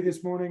 2:30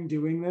 this morning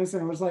doing this,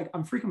 and I was like,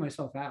 I'm freaking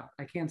myself out.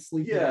 I can't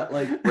sleep. Yeah,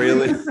 like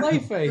really.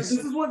 This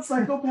is what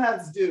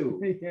psychopaths do.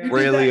 Yeah.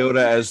 Ray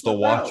Liotta as the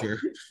Watcher.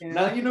 Yeah.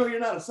 Now you know you're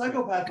not a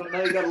psychopath, but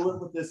now you got to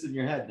live with this in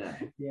your head now.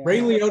 Yeah.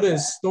 Ray Liotta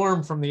is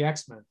Storm from the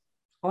X-Men.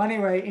 Well,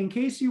 anyway, in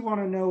case you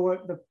want to know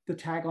what the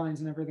taglines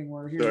and everything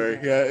were, here. Sorry,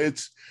 yeah,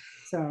 it's.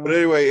 So, But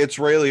anyway, it's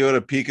Ray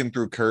Liotta peeking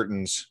through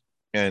curtains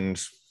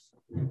and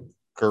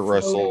Kurt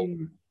Russell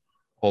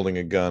holding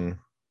a gun.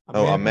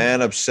 A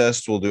man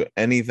obsessed will do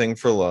anything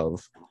for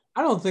love.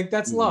 I don't think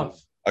that's love.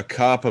 A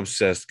cop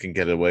obsessed can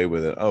get away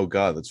with it. Oh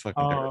God, that's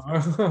fucking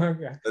terrifying.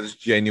 Okay. That's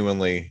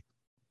genuinely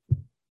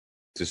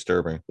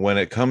disturbing. When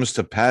it comes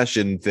to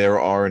passion,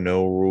 there are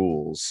no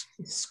rules.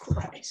 Jesus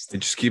Christ. It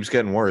just keeps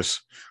getting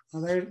worse.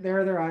 well, there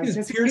are their eyes. His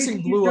Just in piercing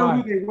case you blue know eye.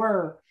 who they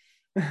were.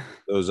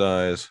 Those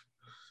eyes.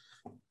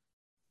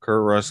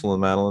 Kurt Russell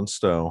and Madeline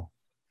Stowe.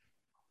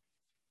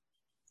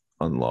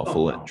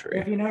 Unlawful entry.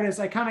 If you notice,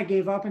 I kind of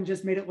gave up and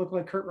just made it look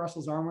like Kurt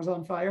Russell's arm was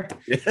on fire.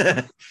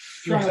 Yeah.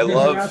 Trying to I figure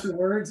love out the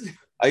words.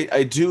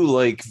 I do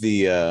like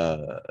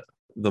the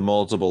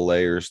multiple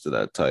layers to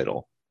that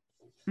title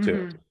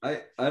too.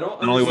 Mhm. I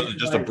don't. Not only was it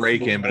just a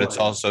break-in, but it's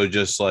also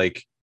just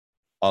like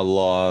a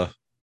law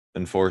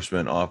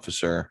enforcement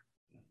officer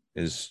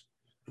is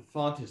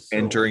font is so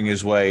entering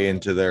his way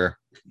into their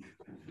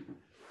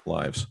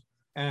lives.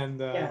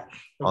 And Yeah.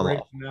 a great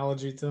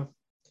analogy too.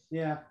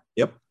 Yeah.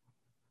 Yep.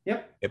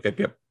 Yep. Yep. Yep.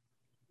 Yep.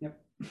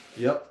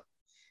 Yep.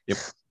 Yep.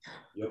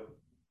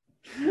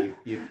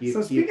 Yep.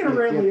 So speaking of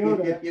Ray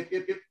Liotta,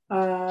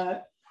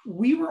 Yep.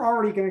 we were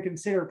already going to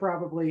consider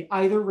probably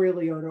either Ray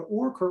Liotta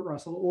or Kurt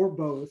Russell or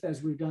both,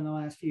 as we've done the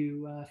last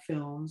few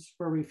films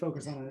where we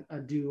focus on a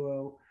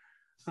duo.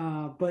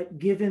 But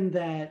given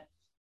that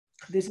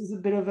this is a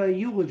bit of a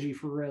eulogy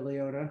for Ray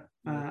Liotta,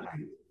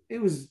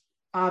 it was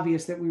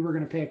obvious that we were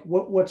going to pick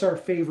what's our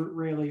favorite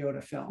Ray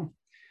Liotta film.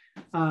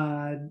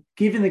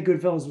 Given that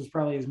Goodfellas was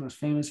probably his most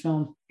famous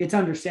film, it's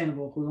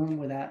understandable if we went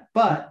with that.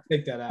 But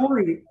take that out.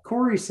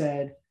 Corey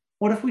said,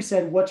 what if we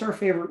said, what's our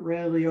favorite Ray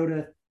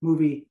Liotta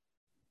movie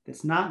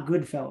that's not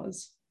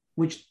Goodfellas,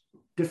 which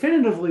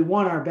definitively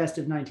won our best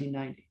of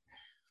 1990?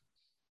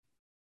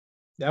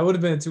 That would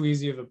have been too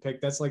easy of a pick.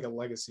 That's like a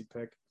legacy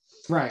pick.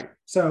 Right.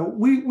 So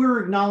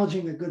we're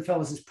acknowledging that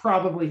Goodfellas is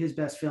probably his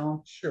best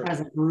film as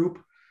a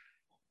group.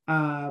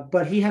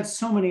 But he had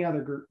so many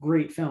other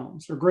great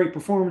films or great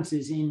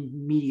performances in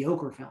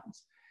mediocre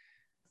films.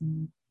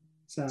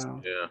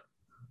 So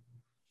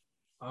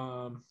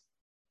yeah.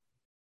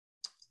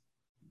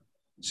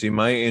 See,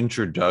 my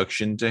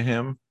introduction to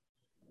him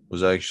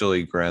was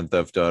actually Grand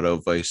Theft Auto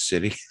Vice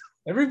City.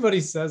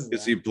 Everybody says that.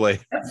 Because he played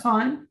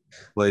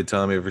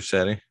Tommy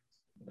Vercetti.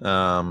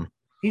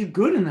 He's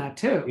good in that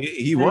too.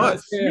 He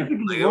was. Yeah.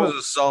 Like, it was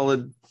a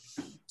solid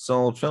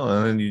film.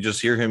 And then you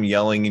just hear him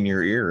yelling in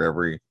your ear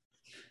every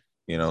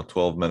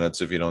 12 minutes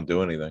if you don't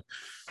do anything.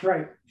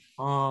 Right.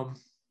 I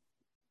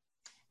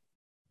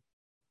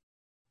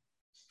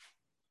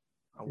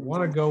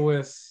want to go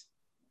with,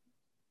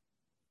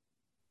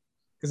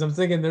 because I'm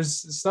thinking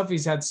there's stuff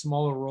he's had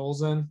smaller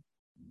roles in,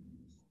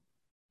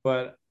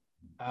 but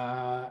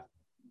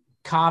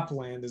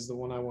Copland is the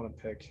one I want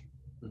to pick.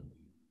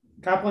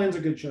 Copland's a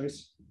good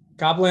choice.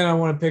 Copland I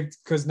want to pick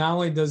because not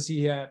only does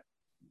he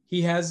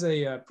has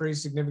a pretty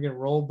significant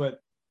role, but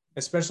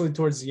especially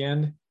towards the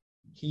end,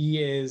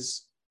 he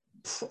is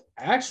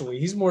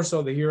he's more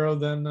so the hero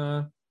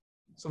than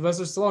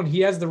Sylvester Stallone.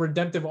 He has the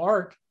redemptive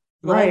arc,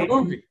 right?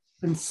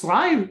 And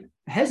Sly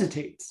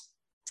hesitates.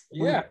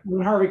 Yeah,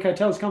 when Harvey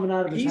Keitel's coming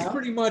out of his house.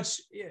 Pretty much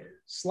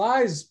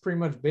Sly's pretty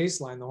much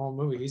baseline the whole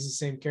movie. He's the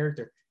same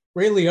character.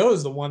 Ray Liotta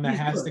is the one that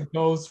has to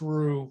go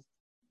through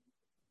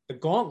the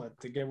gauntlet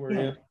to get where he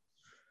is.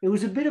 It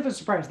was a bit of a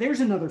surprise.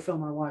 There's another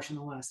film I watched in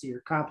the last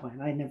year,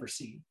 Copland, I'd never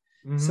seen.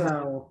 Mm-hmm.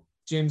 So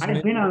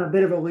I've been on a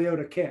bit of a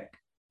Liotta kick.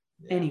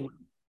 Yeah. Anyway,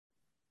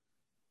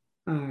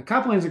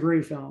 Copland's a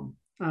great film.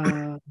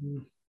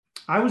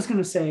 I was going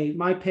to say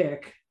my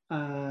pick.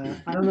 I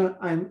don't know.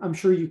 I'm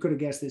sure you could have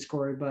guessed this,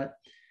 Corey, but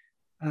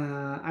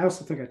I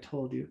also think I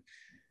told you.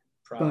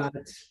 Probably.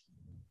 But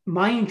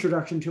my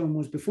introduction to him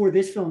was before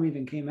this film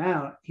even came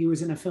out. He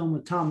was in a film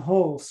with Tom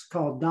Hulce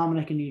called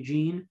Dominic and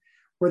Eugene,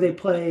 where they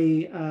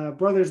play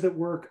brothers that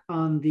work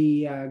on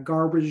the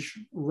garbage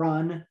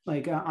run,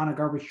 like on a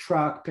garbage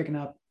truck, picking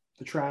up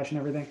the trash and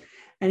everything.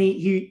 And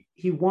he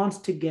wants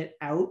to get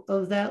out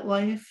of that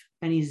life,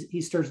 and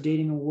he starts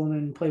dating a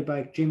woman played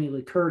by Jamie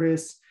Lee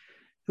Curtis,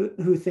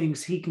 who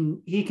thinks he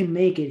can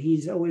make it.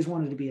 He's always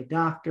wanted to be a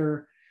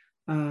doctor,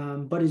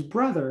 but his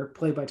brother,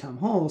 played by Tom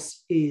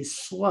Hulce, is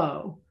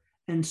slow,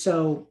 and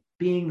so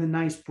being the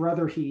nice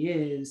brother he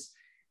is,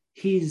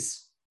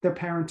 their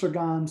parents are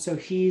gone, so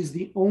he's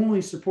the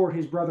only support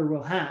his brother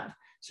will have.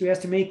 So he has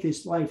to make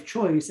this life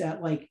choice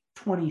at like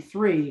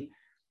 23.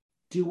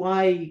 Do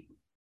I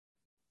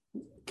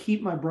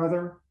keep my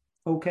brother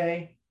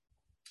okay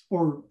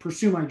or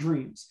pursue my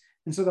dreams?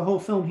 And so the whole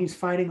film, he's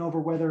fighting over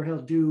whether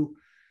he'll do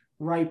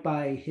right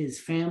by his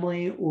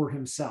family or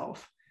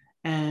himself.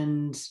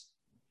 And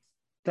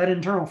that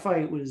internal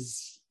fight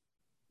was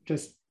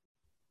just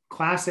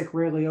classic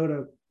Ray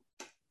Liotta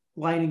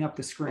lighting up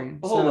the screen.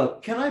 Hold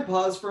up. Can I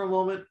pause for a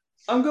moment?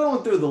 I'm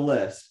going through the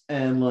list,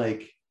 and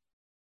like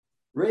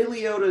Ray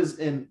Liotta's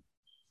in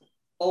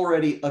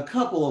already a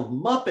couple of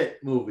Muppet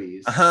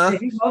movies. Yeah,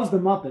 he loves the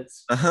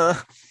Muppets.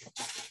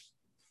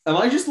 Am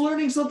I just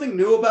learning something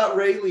new about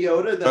Ray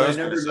Liotta that I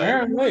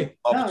never knew?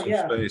 No,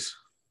 yeah. Space.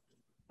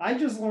 I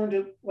just learned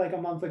it like a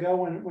month ago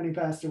when he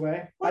passed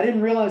away. I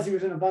didn't realize he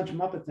was in a bunch of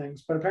Muppet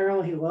things, but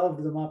apparently he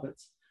loved the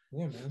Muppets.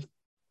 Yeah, man.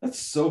 That's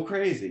so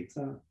crazy.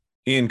 So.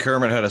 He and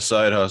Kermit had a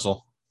side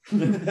hustle.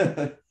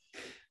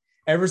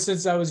 Ever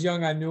since I was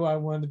young, I knew I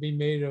wanted to be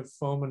made of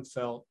foam and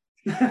felt.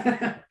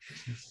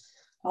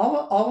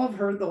 All I've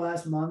heard the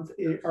last month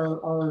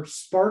are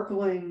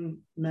sparkling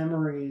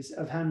memories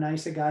of how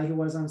nice a guy he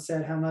was on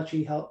set, how much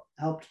he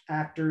helped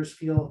actors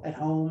feel at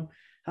home,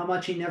 how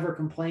much he never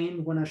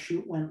complained when a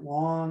shoot went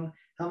long,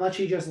 how much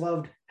he just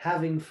loved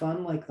having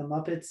fun like the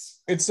Muppets.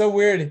 It's so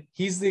weird.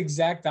 He's the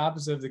exact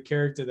opposite of the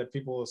character that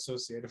people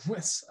associate him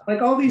with. So.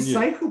 Like all these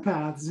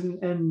psychopaths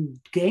and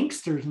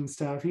gangsters and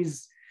stuff.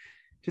 He's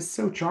just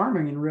so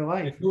charming in real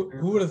life. Who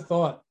would have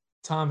thought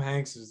Tom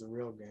Hanks is the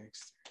real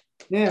gangster?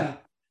 Yeah.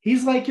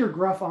 He's like your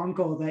gruff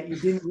uncle that you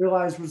didn't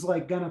realize was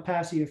like gonna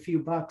pass you a few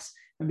bucks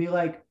and be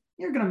like,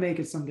 "You're gonna make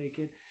it someday,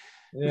 kid."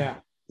 Yeah.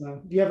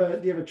 So, do you have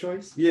a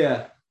choice?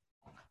 Yeah.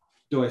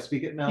 Do I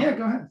speak it now? Yeah,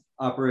 go ahead.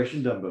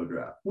 Operation Dumbo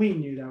Drop. We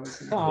knew that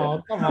was.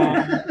 Oh, come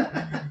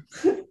on.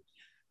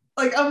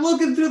 Like I'm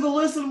looking through the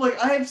list and I'm like,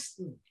 I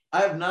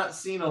have not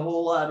seen a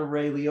whole lot of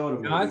Ray Liotta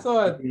movies. No, I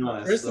thought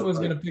Kristen was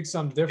like, gonna pick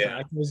something different. Yeah.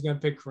 I thought he was gonna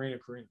pick Karina.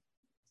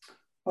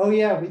 Oh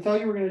yeah, we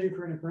thought you were gonna do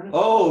Karina.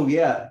 Oh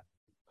yeah.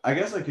 I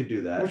guess I could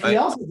do that. Which we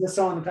also just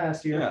saw in the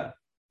past year. Yeah.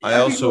 I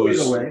also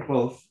was away,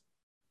 both.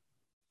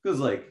 Because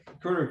like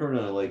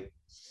Karina, like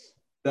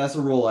that's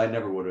a role I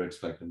never would have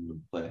expected him to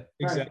play.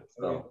 Exactly.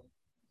 So.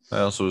 I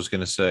also was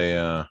gonna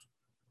say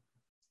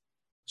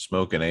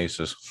Smoking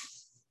Aces.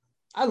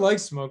 I like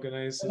Smoking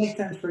Aces. That makes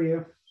sense for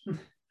you.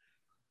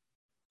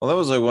 Well, that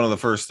was like one of the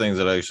first things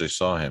that I actually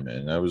saw him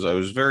in. I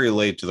was very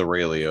late to the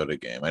Ray Liotta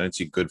game. I didn't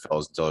see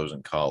Goodfellas until I was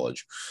in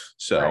college.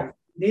 So right.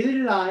 Neither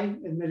did I,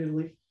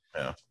 admittedly.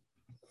 Yeah.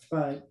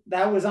 But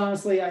that was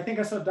honestly, I think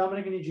I saw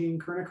Dominic and Eugene,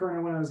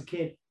 Karina when I was a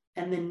kid,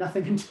 and then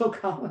nothing until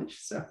college.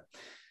 So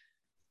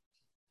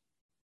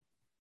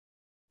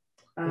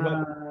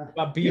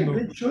about B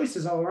movie. Good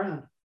choices all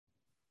around.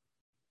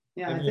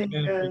 Yeah, I think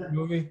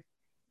movie.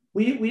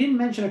 We didn't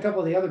mention a couple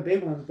of the other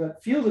big ones,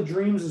 but Field of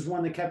Dreams is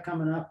one that kept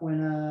coming up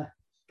when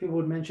people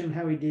would mention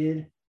how he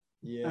did.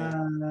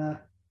 Yeah.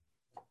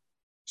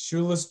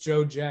 Shoeless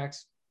Joe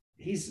Jackson.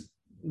 He's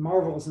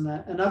marvelous in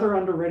that. Another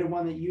underrated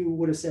one that you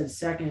would have said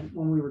second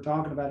when we were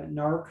talking about it,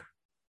 Narc.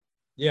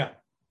 Yeah.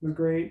 Was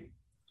great.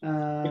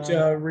 Which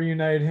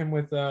reunited him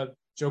with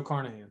Joe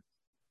Carnahan,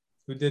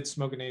 who did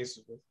Smoking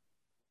Aces with.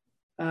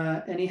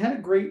 And he had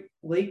a great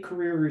late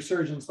career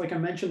resurgence. Like I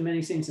mentioned,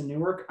 Many Saints in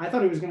Newark. I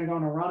thought he was going to go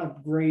on a run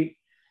of great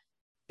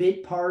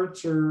bit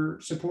parts or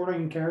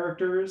supporting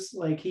characters.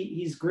 Like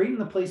he's great in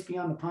The Place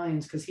Beyond the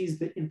Pines because he's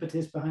the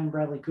impetus behind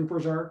Bradley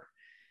Cooper's arc.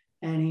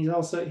 And he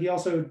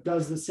also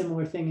does the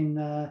similar thing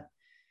in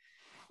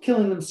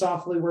Killing Them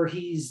Softly, where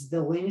he's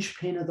the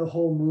linchpin of the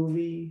whole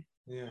movie.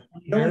 Yeah.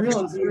 You don't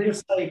realize you're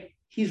just like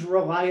he's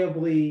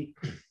reliably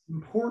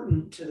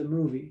important to the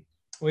movie.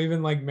 Well,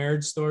 even like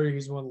Marriage Story,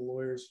 he's one of the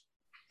lawyers.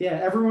 Yeah,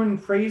 everyone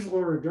praised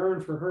Laura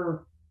Dern for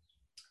her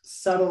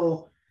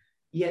subtle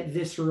yet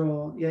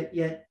visceral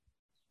yet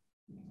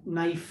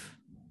knife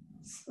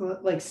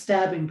like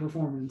stabbing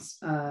performance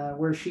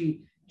where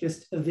she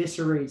just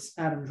eviscerates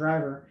Adam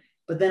Driver.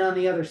 But then on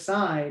the other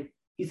side,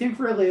 you think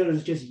Ray Liotta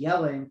is just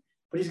yelling,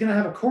 but he's going to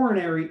have a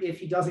coronary if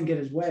he doesn't get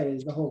his way,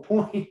 is the whole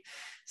point.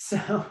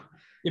 So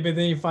yeah, but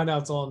then you find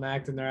out it's all an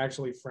act and they're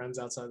actually friends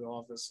outside the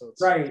office. So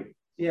it's right.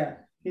 Yeah.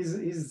 He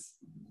has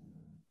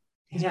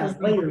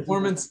layers.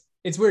 Performance.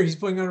 It's weird. He's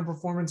putting on a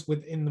performance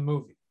within the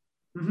movie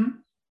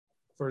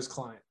for his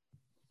client.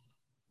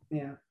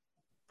 Yeah.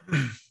 But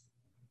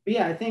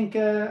yeah, I think we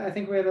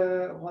had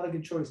a lot of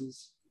good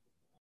choices.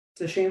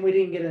 It's a shame we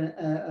didn't get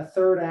a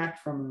third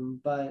act from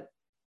him, but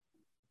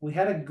we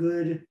had a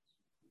good,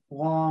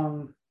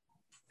 long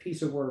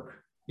piece of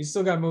work. He's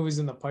still got movies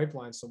in the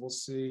pipeline, so we'll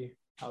see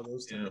how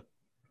those do.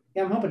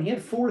 Yeah, I'm hoping he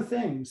had 4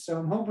 things, so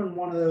I'm hoping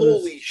one of those.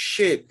 Holy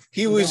shit!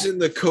 He was in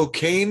the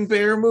Cocaine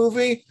Bear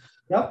movie.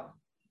 Yep.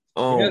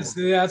 Oh, yes,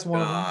 that's one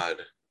God.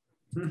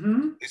 of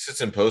them. At least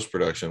it's in post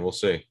production. We'll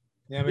see.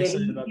 Yeah, I'm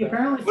excited about he that.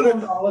 apparently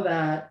filmed all of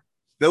that.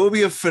 That would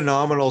be a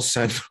phenomenal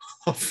send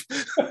off.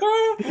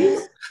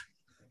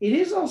 It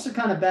is also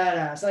kind of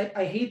badass.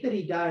 I hate that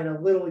he died a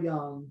little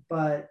young,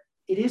 but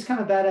it is kind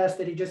of badass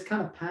that he just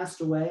kind of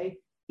passed away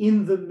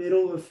in the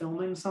middle of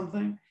filming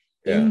something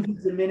in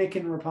the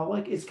Dominican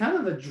Republic. It's kind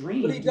of a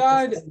dream. But he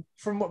died,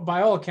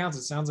 by all accounts,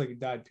 it sounds like he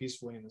died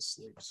peacefully in his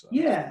sleep. So.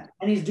 Yeah,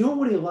 and he's doing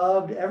what he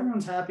loved.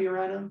 Everyone's happy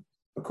around him.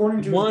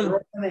 According to his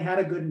girlfriend, they had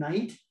a good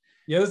night.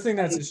 The other thing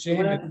that's a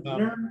shame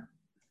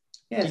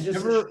is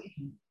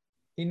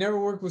he never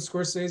worked with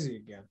Scorsese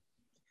again.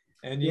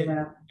 And you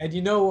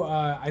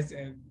know,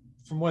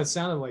 from what it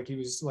sounded like, he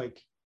was like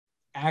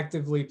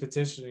actively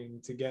petitioning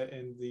to get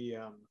in the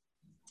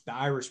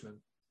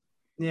Irishman.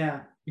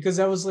 Yeah, because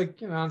that was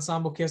like,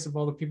 ensemble cast of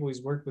all the people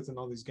he's worked with in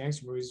all these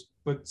gangster movies,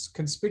 but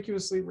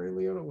conspicuously Ray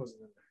Liotta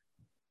wasn't in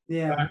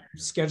there. Yeah,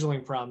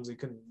 scheduling problems, he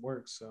couldn't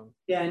work. So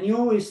yeah, and you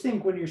always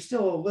think when you're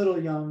still a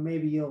little young,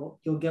 maybe you'll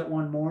get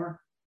one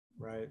more.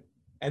 Right.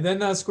 And then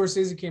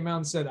Scorsese came out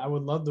and said, I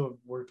would love to have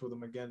worked with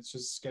him again. It's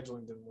just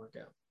scheduling didn't work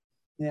out.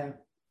 Yeah.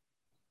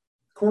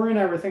 Corey and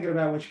I were thinking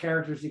about which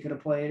characters he could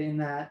have played in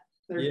that.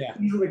 There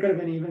easily could have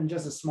been even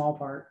just a small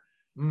part.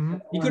 Mm-hmm.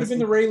 He could have been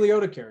the Ray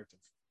Liotta character.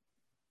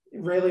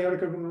 Ray Liotta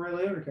could have been the Ray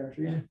Liotta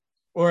character, yeah.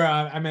 Or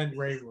I meant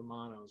Ray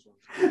Romano as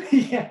well.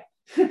 Yeah.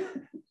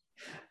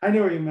 I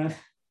knew what you meant.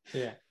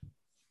 Yeah.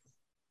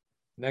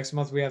 Next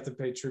month we have to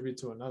pay tribute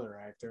to another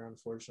actor,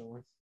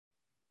 unfortunately.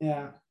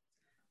 Yeah.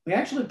 We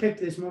actually picked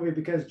this movie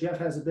because Jeff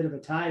has a bit of a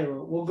tie to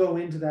it. We'll go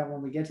into that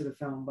when we get to the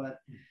film, but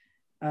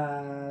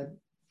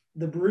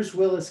the Bruce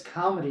Willis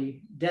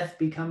comedy Death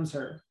Becomes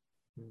Her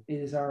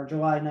is our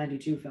July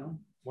 92 film.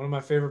 One of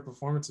my favorite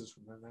performances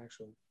from him,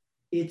 actually.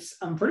 It's,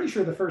 I'm pretty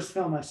sure, the first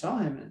film I saw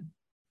him in.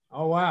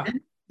 Oh, wow.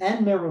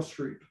 And Meryl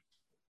Streep.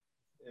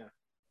 Yeah.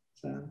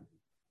 So,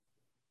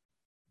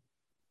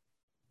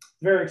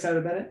 very excited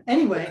about it.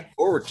 Anyway. Look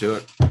forward to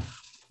it.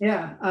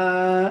 Yeah.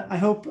 I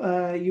hope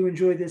you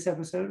enjoyed this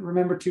episode.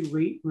 Remember to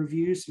rate,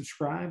 review,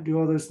 subscribe, do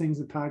all those things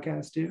that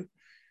podcasts do.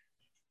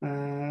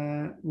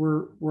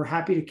 We're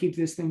happy to keep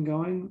this thing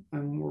going.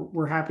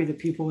 We're happy that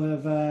people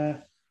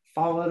have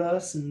followed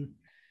us, and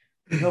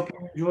we hope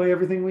you enjoy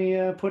everything we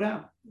put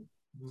out.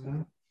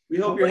 So, we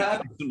hope you're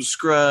happy.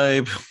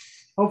 Subscribe.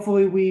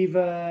 Hopefully we've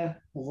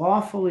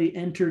lawfully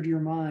entered your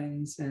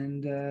minds,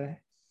 and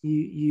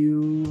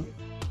you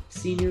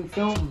see new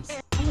films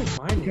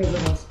because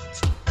of us.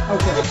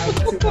 Okay.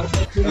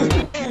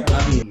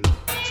 I mean,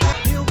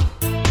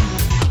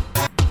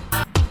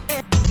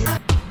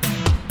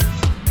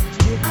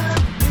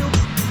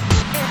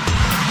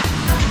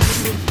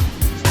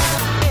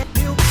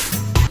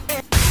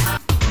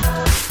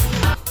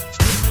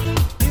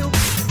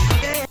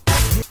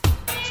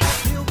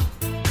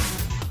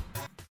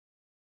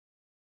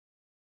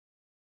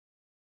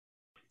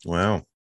 Wow.